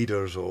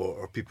leaders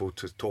or people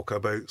to talk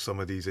about some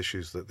of these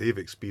issues that they've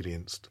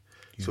experienced.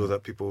 So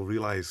that people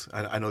realise,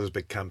 and I know there's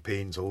big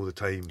campaigns all the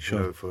time,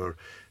 sure, for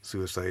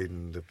suicide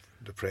and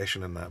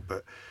depression and that,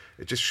 but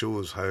it just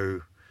shows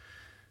how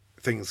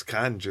things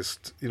can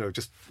just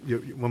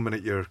 1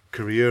 minute your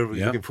career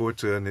you're looking forward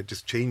to, and it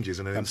just changes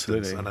in an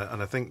instant. And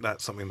I think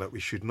that's something that we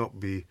should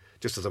not be,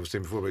 just as I was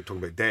saying before about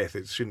talking about death,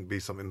 it shouldn't be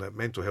something that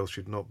mental health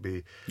should not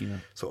be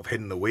sort of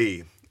hidden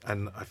away.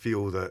 And I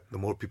feel that the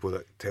more people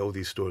that tell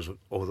these stories,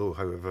 although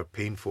however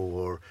painful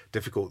or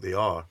difficult they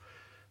are,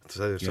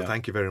 so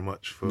thank you very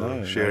much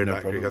for sharing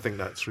that, Greg. I think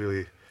that's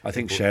really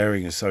important.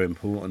 Sharing is so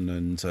important,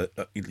 and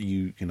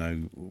you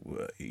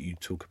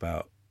talk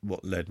about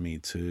what led me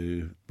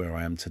to where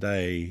I am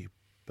today,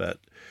 but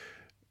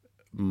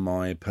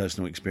my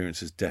personal experience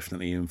has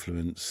definitely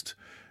influenced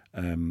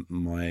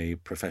my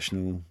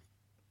professional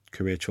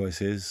career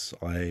choices.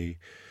 I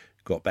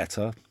got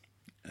better.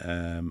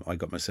 I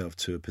got myself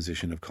to a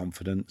position of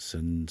confidence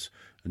and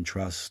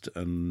trust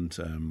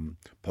and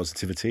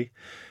positivity,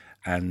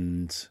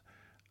 and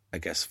I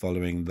guess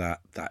following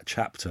that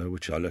chapter,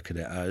 which I look at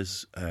it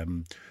as,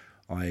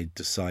 I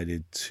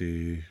decided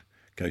to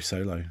go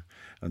solo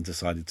and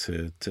decided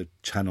to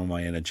channel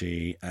my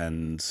energy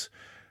and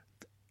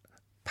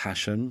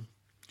passion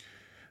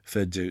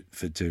for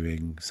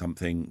doing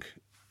something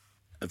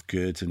of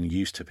good and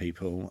use to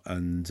people.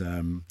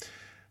 And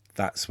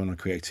that's when I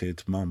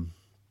created Mum.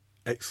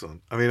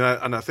 Excellent. I mean,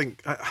 I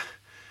think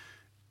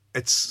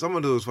it's some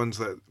of those ones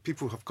that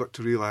people have got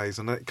to realise,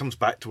 and it comes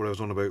back to what I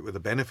was on about with the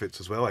benefits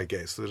as well, I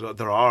guess.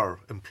 There are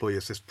employee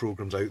assist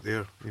programs out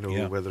there,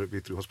 whether it be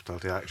through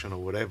Hospitality Action or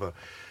whatever,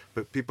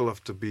 but people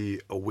have to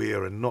be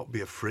aware and not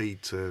be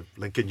afraid to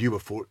link in. You were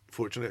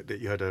fortunate that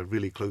you had a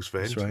really close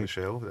friend, right.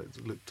 Michelle,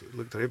 that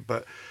looked at it,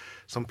 but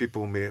some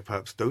people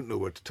perhaps don't know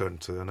where to turn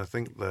to, and I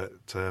think that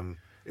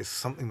it's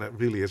something that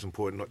really is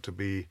important, not to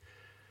be,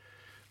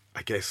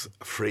 I guess,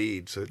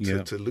 afraid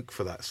to look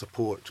for that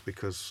support,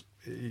 because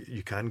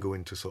you can go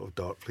into sort of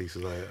dark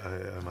places.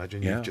 I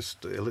imagine you've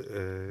just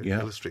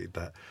illustrated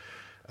that.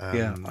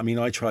 I mean,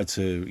 I tried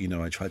to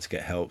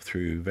get help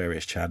through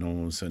various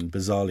channels, and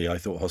bizarrely, I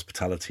thought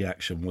Hospitality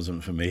Action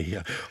wasn't for me.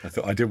 I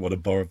thought I didn't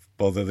want to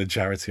bother the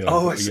charity.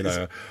 That's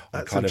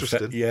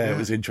interesting. It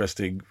was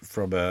interesting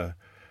from a.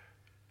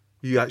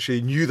 You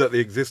actually knew that they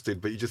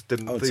existed, but you just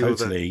didn't. Oh,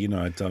 totally.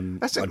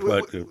 I'd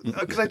worked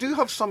because I do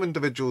have some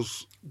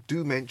individuals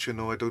do mention,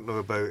 I don't know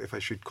about if I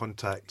should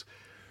contact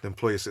the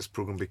employee assist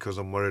program because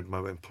I'm worried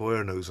my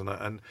employer knows, and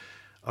I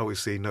always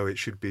say no, it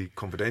should be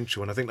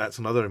confidential. And I think that's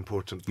another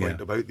important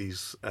point about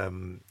these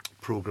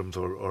programs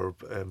or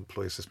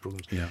employee assist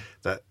programs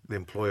that the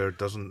employer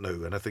doesn't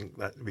know. And I think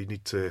that we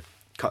need to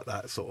cut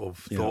that sort of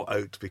thought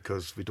out,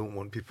 because we don't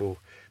want people.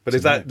 But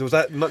was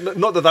that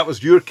not that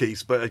was your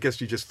case, but I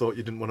guess you just thought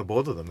you didn't want to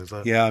bother them? Is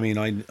that? Yeah, I mean,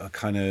 I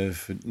kind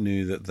of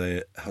knew that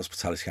the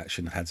Hospitality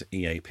Action had an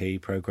EAP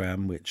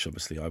program, which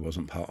obviously I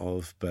wasn't part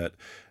of, but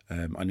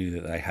I knew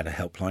that they had a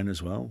helpline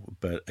as well.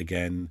 But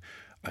again,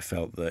 I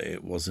felt that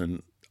it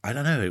wasn't. I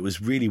don't know. It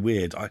was really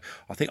weird. I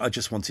think I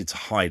just wanted to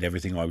hide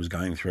everything I was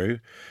going through,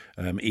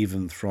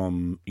 even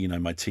from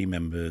my team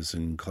members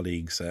and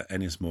colleagues at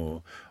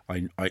Ennismore.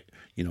 I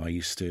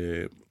used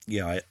to.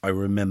 I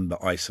remember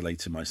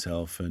isolating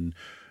myself and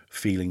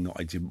feeling that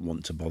I didn't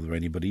want to bother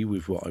anybody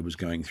with what I was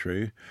going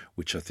through,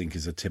 which I think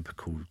is a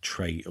typical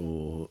trait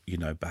or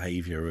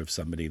behaviour of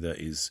somebody that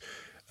is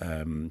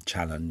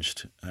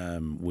challenged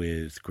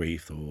with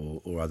grief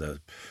or other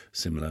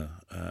similar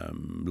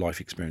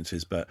life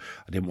experiences. But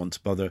I didn't want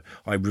to bother.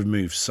 I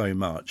removed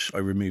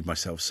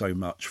myself so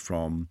much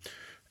from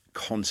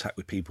contact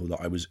with people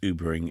that I was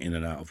Ubering in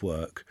and out of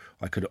work.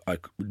 I could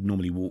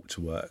normally walk to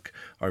work.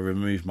 I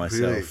removed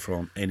myself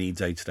from any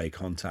day-to-day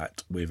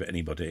contact with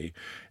anybody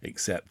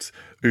except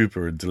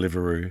Uber and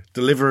Deliveroo.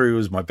 Deliveroo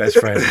was my best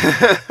friend.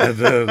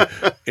 And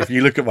if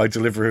you look at my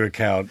Deliveroo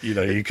account,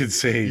 you can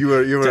see you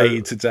were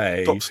day to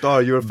day. Top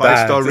star. You were a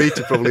 5-star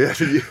rated probably.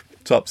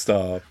 Top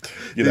star,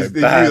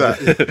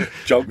 bad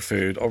junk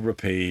food on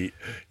repeat,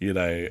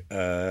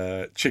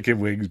 chicken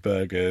wings,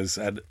 burgers,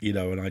 and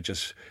I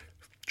just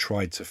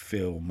tried to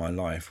fill my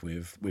life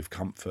with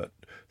comfort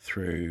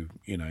through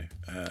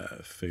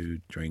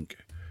food, drink,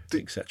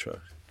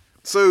 etc.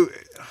 So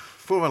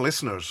for my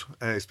listeners,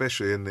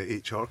 especially in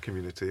the HR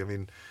community, I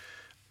mean,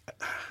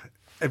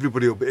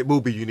 it will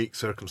be unique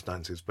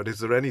circumstances, but is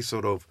there any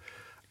sort of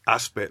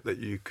aspect that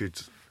you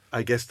could,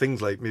 I guess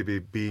things like maybe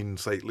being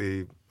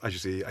slightly, as you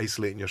say,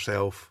 isolating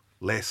yourself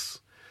less,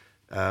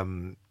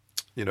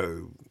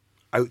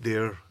 out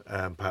there,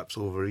 perhaps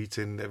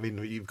overeating. I mean,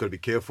 you've got to be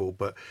careful,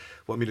 but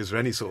is there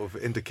any sort of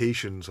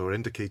indications or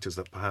indicators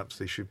that perhaps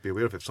they should be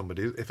aware of if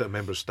a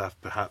member of staff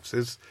perhaps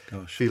is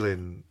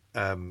feeling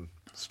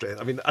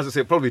stressed? I mean, as I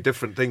say, probably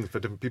different things for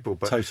different people,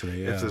 but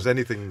totally, if there's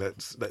anything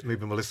that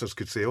maybe my listeners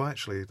could say,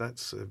 actually,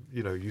 that's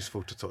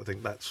useful to sort of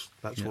think that's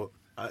what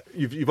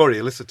you've already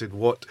elicited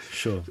what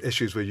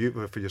issues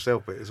were for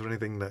yourself, but is there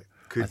anything that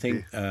could? I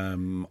think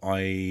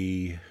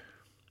be?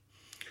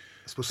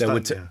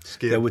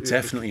 There were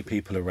definitely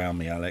people around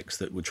me, Alex,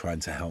 that were trying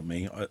to help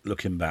me.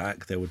 Looking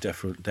back, there were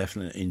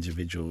definite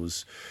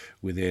individuals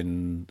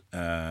within,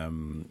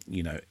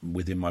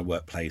 within my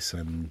workplace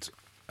and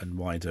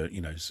wider,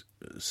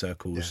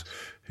 circles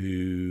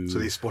who. So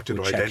they spotted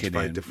or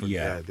identified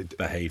different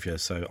behaviour.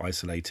 So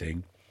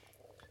isolating.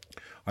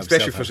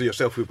 Especially for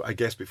yourself, who I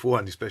guess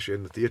beforehand, especially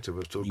in the theatre,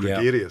 was so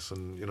gregarious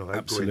and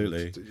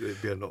absolutely,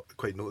 it'd be a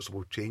quite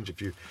noticeable change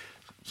if you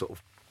sort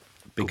of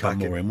become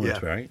more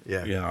inward, right?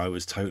 Yeah, I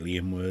was totally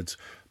inward.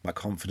 My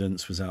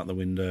confidence was out the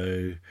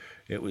window.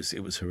 It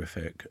was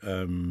horrific.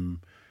 But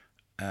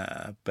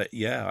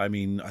yeah, I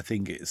mean, I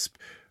think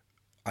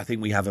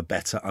we have a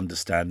better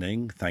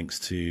understanding thanks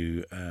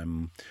to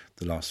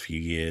the last few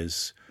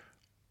years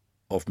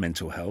of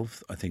mental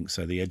health. I think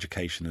so. The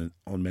education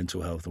on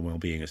mental health and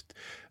well-being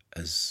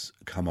has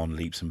come on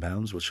leaps and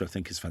bounds, which I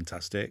think is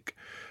fantastic.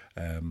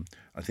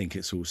 I think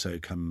it's also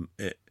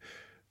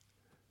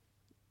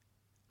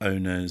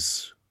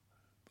owners,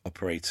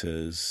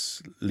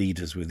 operators,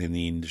 leaders within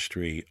the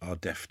industry are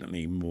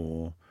definitely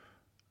more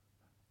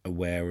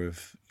aware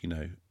of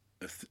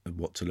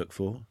what to look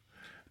for.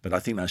 But I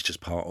think that's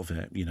just part of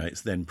it.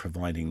 It's then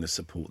providing the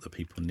support that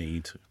people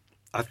need.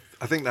 I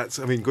think that's,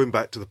 going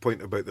back to the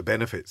point about the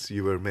benefits,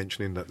 you were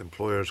mentioning that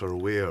employers are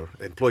aware,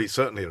 employees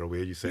certainly are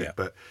aware, you said,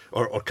 but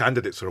or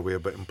candidates are aware,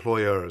 but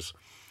employers,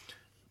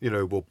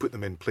 will put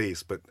them in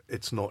place, but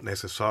it's not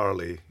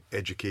necessarily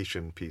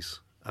education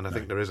piece. And I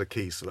think there is a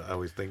case that I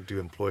always think, do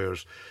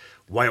employers,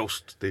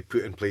 whilst they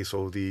put in place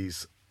all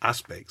these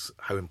aspects,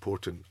 how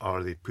important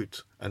are they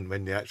put? And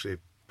when they actually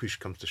push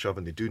comes to shove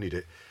and they do need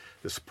it,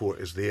 the support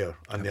is there,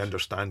 and the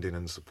understanding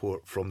and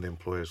support from the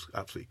employer is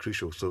absolutely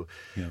crucial. So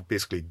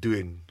basically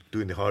doing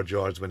the hard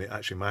yards when it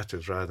actually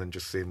matters, rather than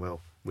just saying, well,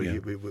 we'll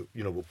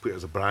put it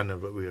as a banner,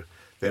 but we're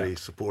very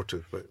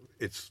supportive. But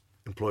it's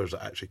employers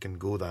that actually can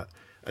go that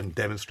and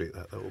demonstrate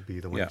that will be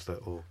the ones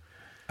that will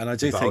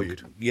be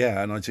valued.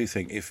 And I do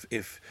think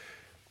if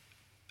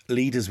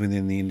leaders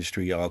within the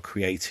industry are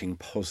creating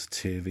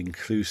positive,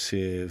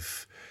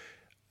 inclusive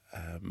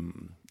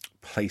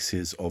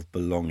places of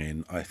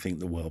belonging, I think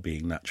the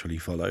well-being naturally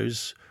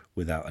follows,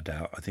 without a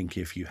doubt. I think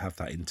if you have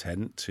that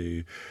intent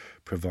to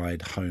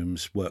provide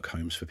work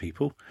homes for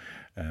people,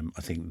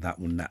 I think that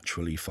will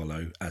naturally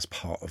follow as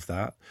part of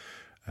that.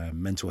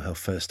 Mental health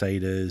first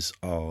aiders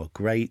are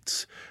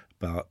great,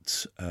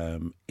 but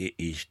it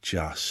is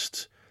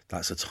just,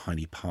 that's a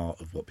tiny part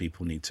of what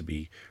people need to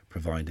be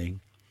providing.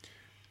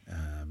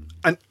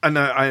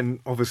 And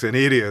obviously an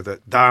area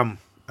that DAM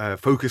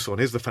focus on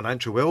is the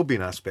financial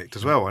well-being aspect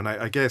as well. And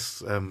I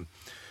guess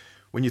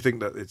when you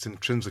think that it's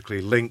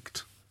intrinsically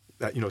linked,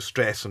 that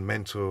stress and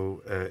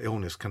mental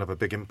illness can have a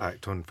big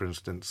impact on, for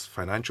instance,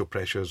 financial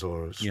pressures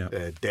or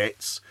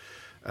debts.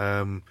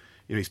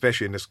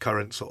 Especially in this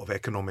current sort of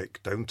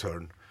economic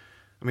downturn.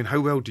 I mean, how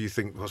well do you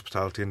think the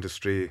hospitality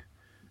industry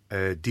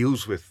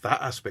deals with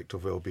that aspect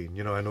of well-being?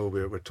 I know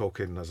we're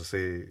talking, as I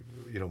say,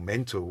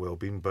 mental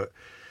well-being, but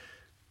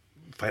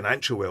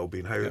financial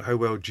well-being, how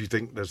well do you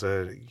think there's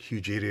a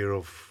huge area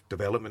of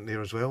development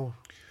there as well?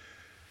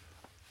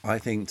 I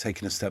think,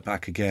 taking a step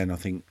back again, I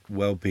think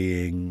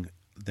well-being,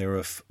 there are,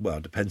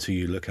 it depends who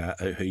you look at,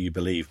 who you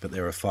believe, but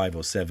there are 5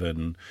 or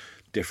 7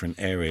 different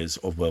areas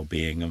of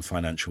well-being, and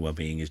financial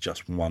well-being is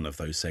just one of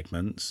those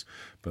segments,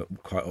 but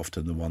quite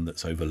often the one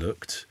that's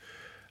overlooked.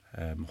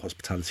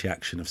 Hospitality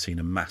Action have seen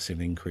a massive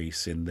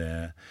increase in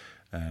their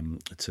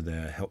to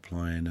their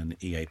helpline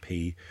and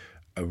EAP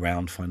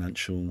around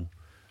financial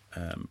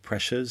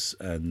pressures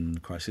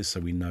and crisis,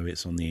 so we know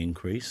it's on the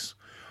increase,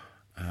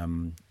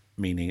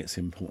 meaning it's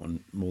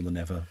important more than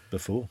ever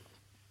before.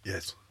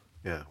 Yes,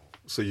 yeah.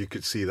 So you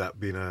could see that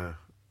being an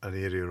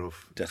area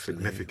of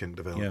significant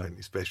development,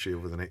 especially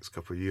over the next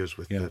couple of years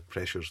with the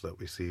pressures that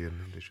we see in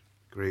the industry.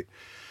 Great.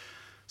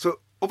 So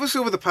obviously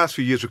over the past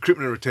few years,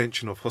 recruitment and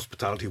retention of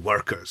hospitality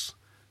workers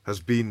has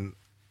been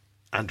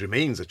and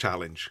remains a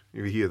challenge.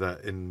 You hear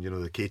that in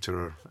the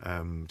caterer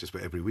just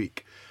about every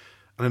week.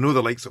 And I know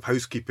the likes of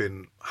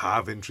housekeeping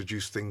have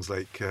introduced things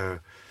like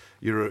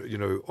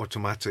your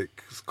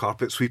automatic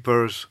carpet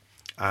sweepers.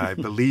 I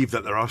believe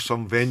that there are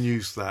some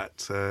venues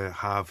that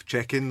have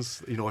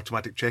check-ins,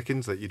 automatic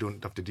check-ins that you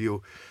don't have to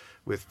deal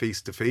with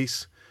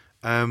face-to-face.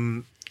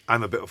 I'm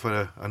a bit of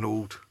an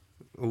old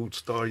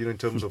star, in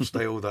terms of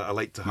style, that I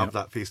like to have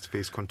that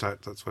face-to-face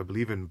contact. That's what I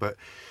believe in. But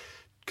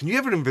can you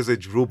ever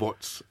envisage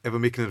robots ever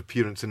making an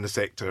appearance in the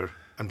sector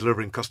and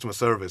delivering customer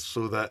service,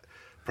 so that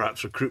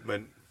perhaps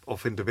recruitment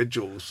of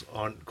individuals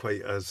aren't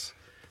quite as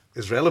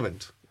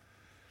relevant?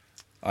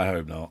 I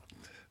hope not.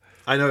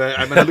 I know.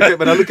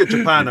 When I look at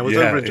Japan, I was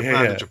over in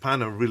Japan, and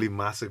Japan are really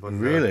massive on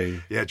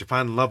really.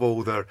 Japan love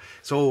all their.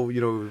 It's all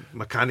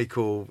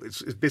mechanical.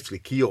 It's basically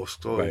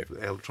kiosks, all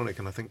electronic.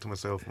 And I think to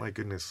myself, my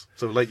goodness.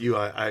 So like you,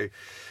 I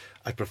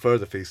prefer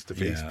the face to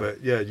face.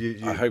 But you.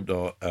 I hope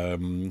not.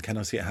 Can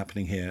I see it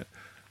happening here?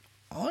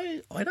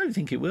 I don't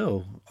think it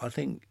will. I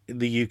think in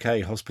the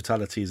UK,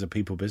 hospitality is a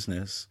people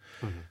business.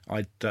 Mm-hmm.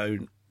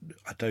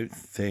 I don't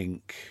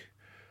think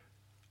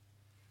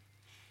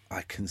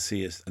I can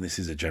see us, and this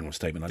is a general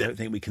statement, I don't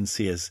think we can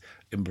see us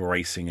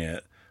embracing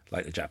it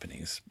like the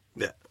Japanese.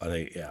 Yeah.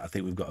 I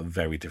think we've got a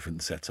very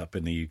different setup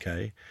in the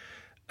UK.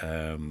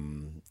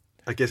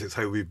 I guess it's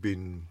how we've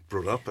been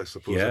brought up, I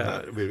suppose.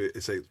 Yeah.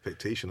 It's an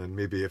expectation, and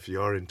maybe if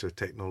you are into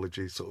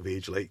technology, sort of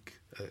age like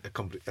a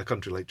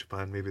country like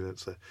Japan, maybe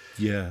that's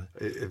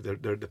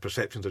the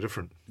perceptions are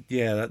different.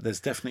 Yeah, there's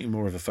definitely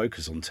more of a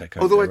focus on tech.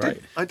 Although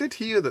I did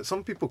hear that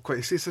some people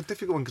it's a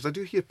difficult one, because I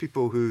do hear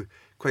people who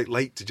quite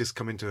like to just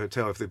come into a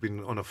hotel if they've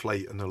been on a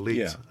flight and they're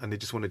late, and they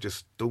just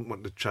don't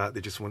want to chat,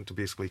 they just want to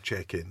basically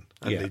check in,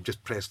 and they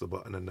just press the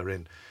button and they're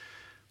in.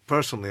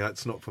 Personally,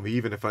 that's not for me.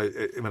 Even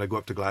when I go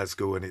up to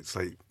Glasgow and it's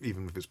like,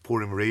 even if it's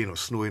pouring rain or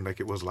snowing like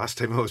it was last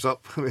time I was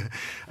up,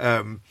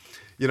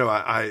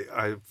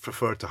 I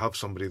prefer to have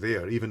somebody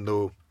there, even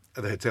though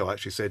the hotel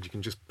actually said you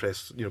can just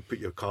press, put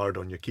your card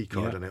on your key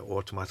card and it will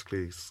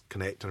automatically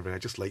connect and everything. I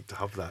just like to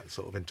have that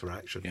sort of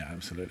interaction. Yeah,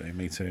 absolutely.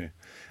 Me too.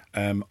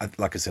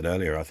 Like I said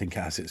earlier, I think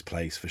it has its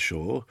place for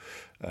sure.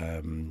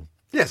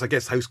 Yes, I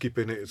guess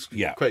housekeeping is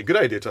quite a good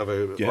idea to have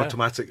a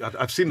automatic.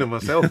 I've seen them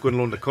myself going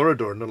along the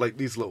corridor, and they're like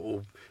these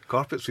little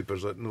carpet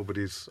sweepers that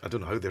I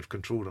don't know how they're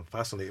controlled and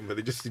fascinating, but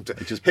they just seem to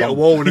hit a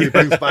wall and they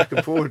bounce back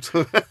and forward.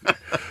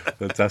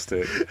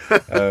 Fantastic.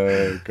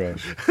 Oh,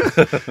 gosh.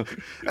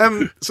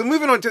 So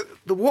moving on to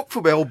the Walk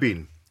for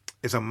Wellbeing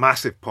is a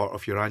massive part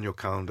of your annual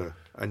calendar,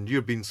 and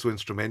you've been so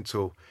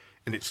instrumental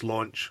in its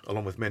launch,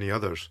 along with many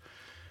others.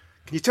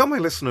 Can you tell my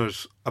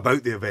listeners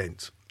about the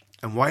event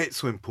and why it's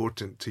so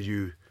important to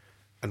you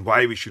and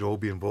why we should all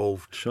be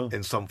involved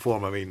in some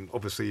form? I mean,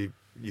 obviously,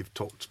 you've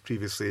talked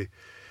previously,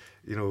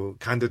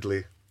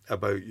 candidly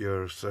about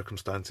your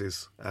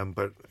circumstances,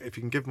 but if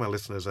you can give my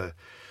listeners a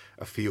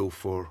feel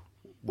for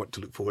what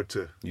to look forward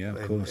to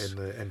towards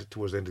the end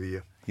of the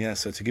year. Yeah,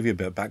 so to give you a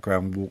bit of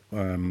background, I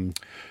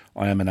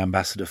am an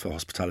ambassador for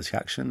Hospitality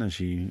Action, as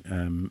you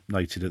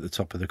noted at the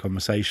top of the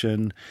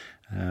conversation.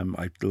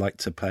 I'd like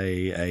to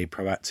play a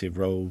proactive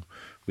role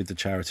with the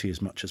charity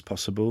as much as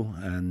possible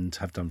and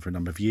have done for a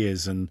number of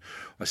years. And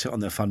I sit on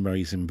their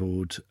fundraising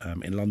board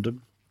in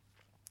London.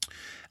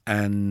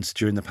 And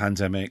during the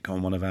pandemic,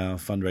 on one of our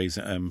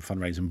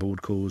fundraising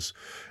board calls,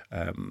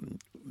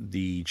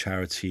 the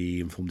charity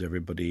informed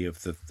everybody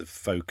of the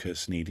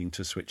focus needing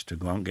to switch to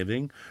grant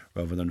giving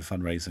rather than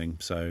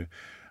fundraising. So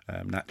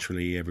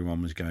naturally,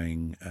 everyone was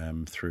going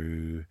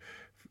through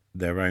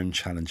their own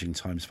challenging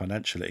times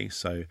financially.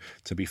 So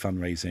to be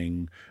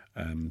fundraising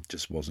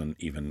just wasn't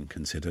even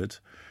considered.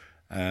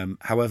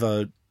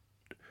 However,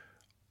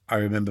 I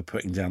remember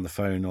putting down the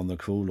phone on the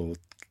call or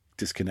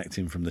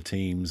disconnecting from the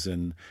teams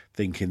and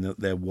thinking that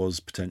there was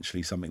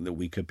potentially something that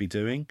we could be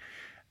doing.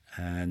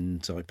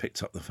 And so I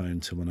picked up the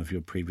phone to one of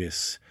your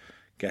previous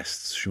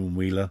guests, Sean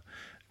Wheeler,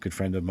 a good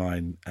friend of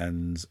mine,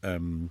 and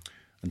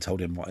told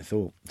him what I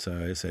thought.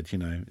 So I said,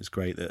 it's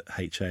great that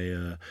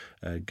HA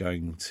are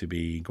going to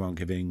be grant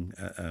giving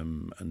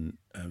and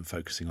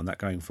focusing on that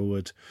going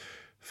forward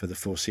for the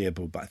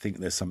foreseeable, but I think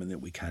there's something that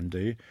we can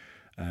do.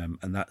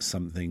 And that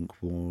something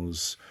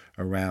was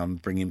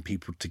around bringing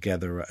people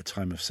together at a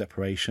time of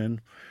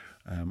separation,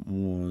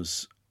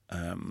 was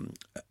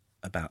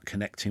about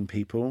connecting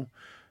people,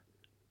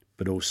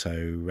 but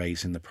also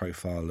raising the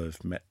profile of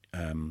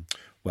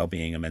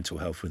well-being and mental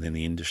health within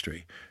the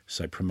industry.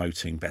 So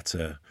promoting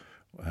better,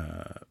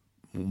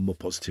 more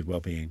positive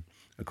well-being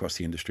across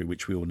the industry,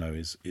 which we all know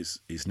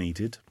is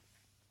needed.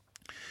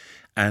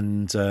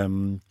 And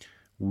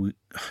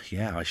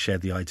I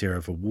shared the idea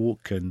of a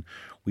walk, and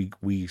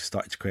we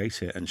started to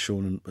create it. And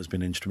Sean has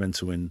been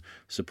instrumental in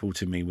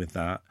supporting me with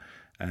that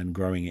and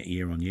growing it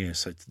year on year.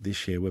 So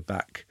this year we're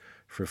back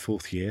for a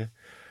fourth year.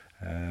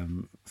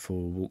 For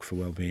Walk for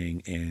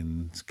Wellbeing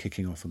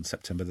kicking off on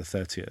September the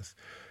 30th.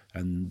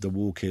 And the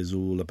walk is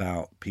all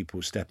about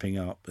people stepping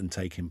up and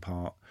taking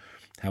part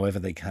however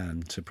they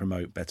can to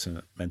promote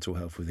better mental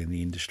health within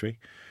the industry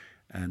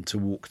and to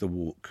walk the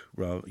walk.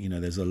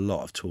 There's a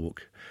lot of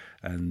talk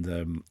and,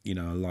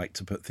 I like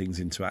to put things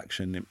into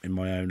action in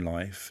my own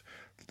life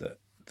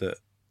that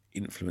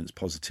influence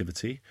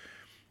positivity.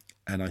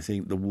 And I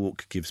think the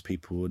walk gives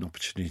people an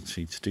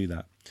opportunity to do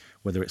that,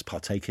 whether it's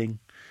partaking,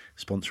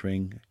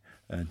 sponsoring.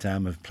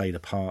 DAM have played a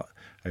part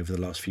over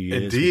the last few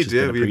years. Indeed,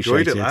 we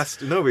enjoyed it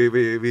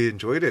we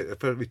enjoyed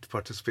it. We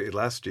participated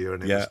last year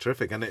and it was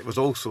terrific. And it was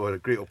also a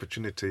great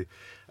opportunity,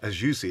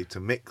 as you say, to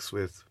mix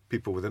with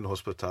people within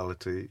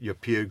hospitality, your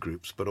peer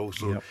groups, but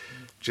also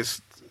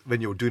just when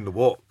you're doing the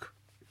walk,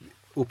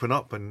 open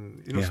up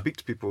and speak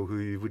to people who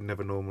you would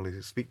never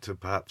normally speak to,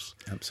 perhaps.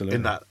 Absolutely.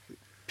 In that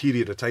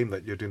period of time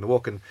that you're doing the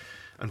walk. And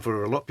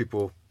for a lot of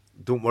people,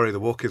 don't worry, the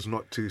walk is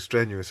not too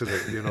strenuous, is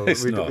it?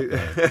 It's not.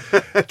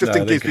 Just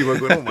in case people are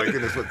going, oh my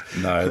goodness.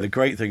 No, the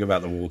great thing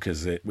about the walk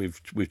is that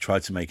we've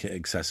tried to make it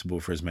accessible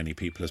for as many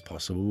people as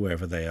possible,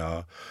 wherever they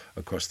are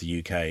across the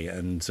UK.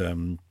 And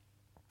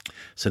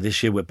so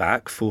this year we're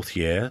back, fourth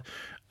year.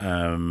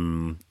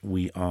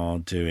 We are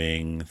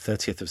doing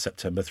 30th of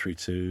September through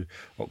to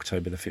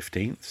October the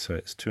 15th, so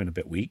it's 2 and a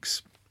bit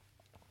weeks.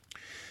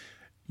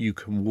 You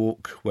can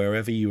walk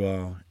wherever you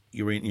are.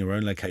 You're in your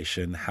own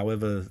location,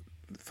 however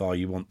far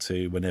you want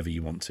to, whenever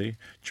you want to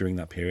during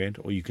that period,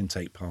 or you can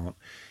take part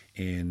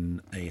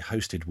in a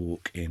hosted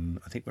walk in,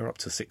 I think we're up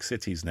to 6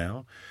 cities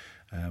now,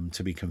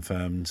 to be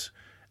confirmed,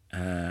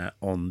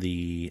 on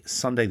the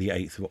Sunday the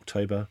 8th of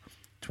October,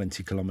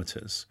 20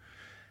 kilometres.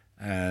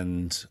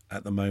 And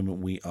at the moment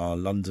we are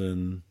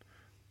London,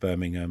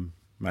 Birmingham,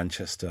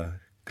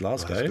 Manchester,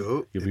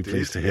 Glasgow. You'll be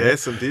pleased to hear.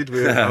 Yes, indeed.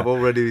 I've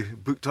already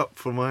booked up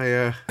for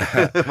my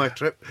my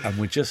trip. And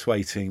we're just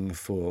waiting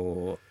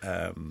for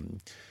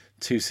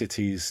 2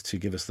 cities to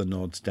give us the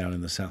nods down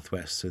in the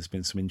southwest. So there's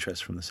been some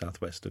interest from the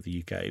southwest of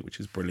the UK, which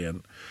is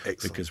brilliant.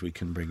 Excellent. Because we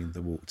can bring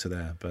the walk to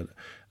there. But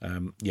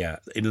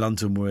in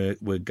London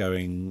we're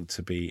going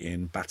to be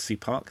in Battersea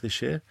Park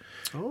this year,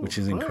 which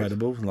is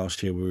incredible.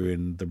 Last year we were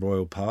in the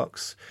Royal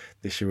Parks.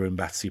 This year we're in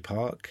Battersea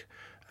Park.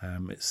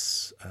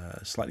 It's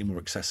slightly more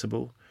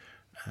accessible.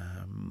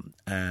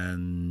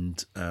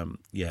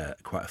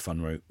 Quite a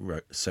fun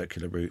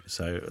circular route.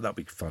 So that'll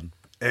be fun.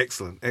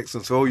 Excellent.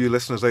 So all you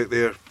listeners out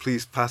there,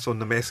 please pass on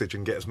the message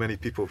and get as many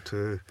people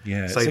to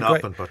sign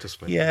up and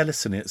participate. Yeah,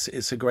 listen,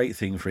 it's a great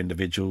thing for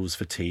individuals,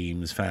 for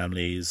teams,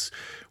 families.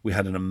 We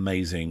had an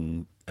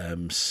amazing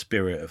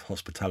spirit of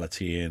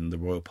hospitality in the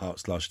Royal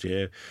Parks last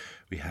year.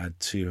 We had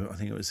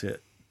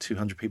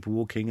 200 people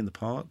walking in the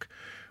park.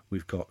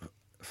 We've got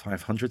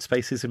 500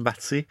 spaces in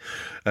Battersea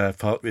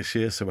Park this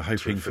year, so we're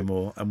hoping for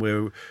more. And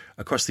we're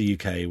across the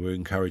UK. We're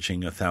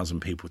encouraging 1,000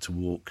 people to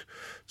walk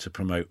to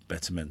promote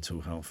better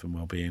mental health and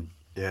well-being.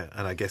 Yeah,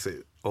 and I guess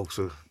it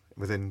also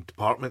within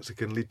departments it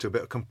can lead to a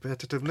bit of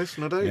competitiveness,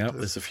 no doubt. Yeah,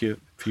 there's a few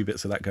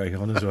bits of that going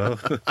on as well.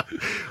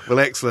 Well,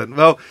 excellent.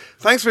 Well,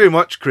 thanks very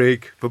much,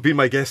 Craig, for being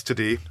my guest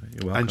today.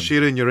 You're welcome. And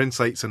sharing your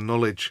insights and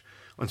knowledge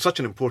on such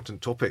an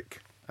important topic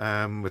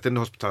within the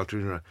hospitality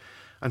arena.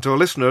 And to our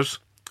listeners,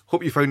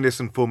 hope you found this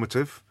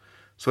informative.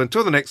 So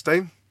until the next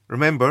time,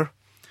 remember,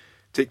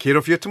 take care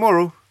of you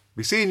tomorrow.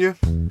 Be seeing you.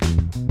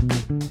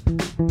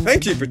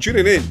 Thank you for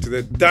tuning in to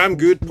the Damn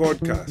Good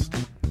podcast.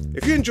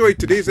 If you enjoyed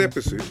today's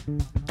episode,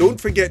 don't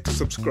forget to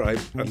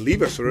subscribe and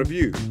leave us a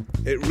review.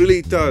 It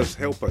really does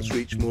help us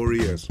reach more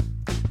ears.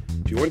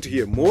 If you want to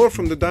hear more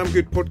from the Damn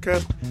Good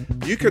podcast,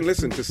 you can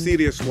listen to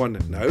Serious One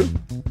now,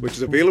 which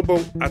is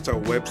available at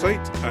our website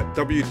at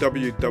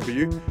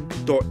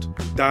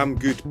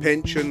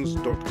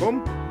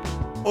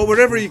www.damngoodpensions.com or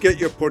wherever you get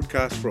your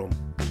podcast from.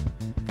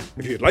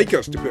 If you'd like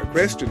us to put a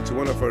question to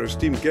one of our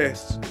esteemed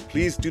guests,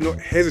 please do not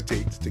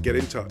hesitate to get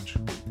in touch.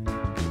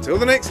 Until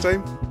the next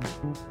time,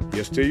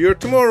 here's to your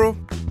tomorrow.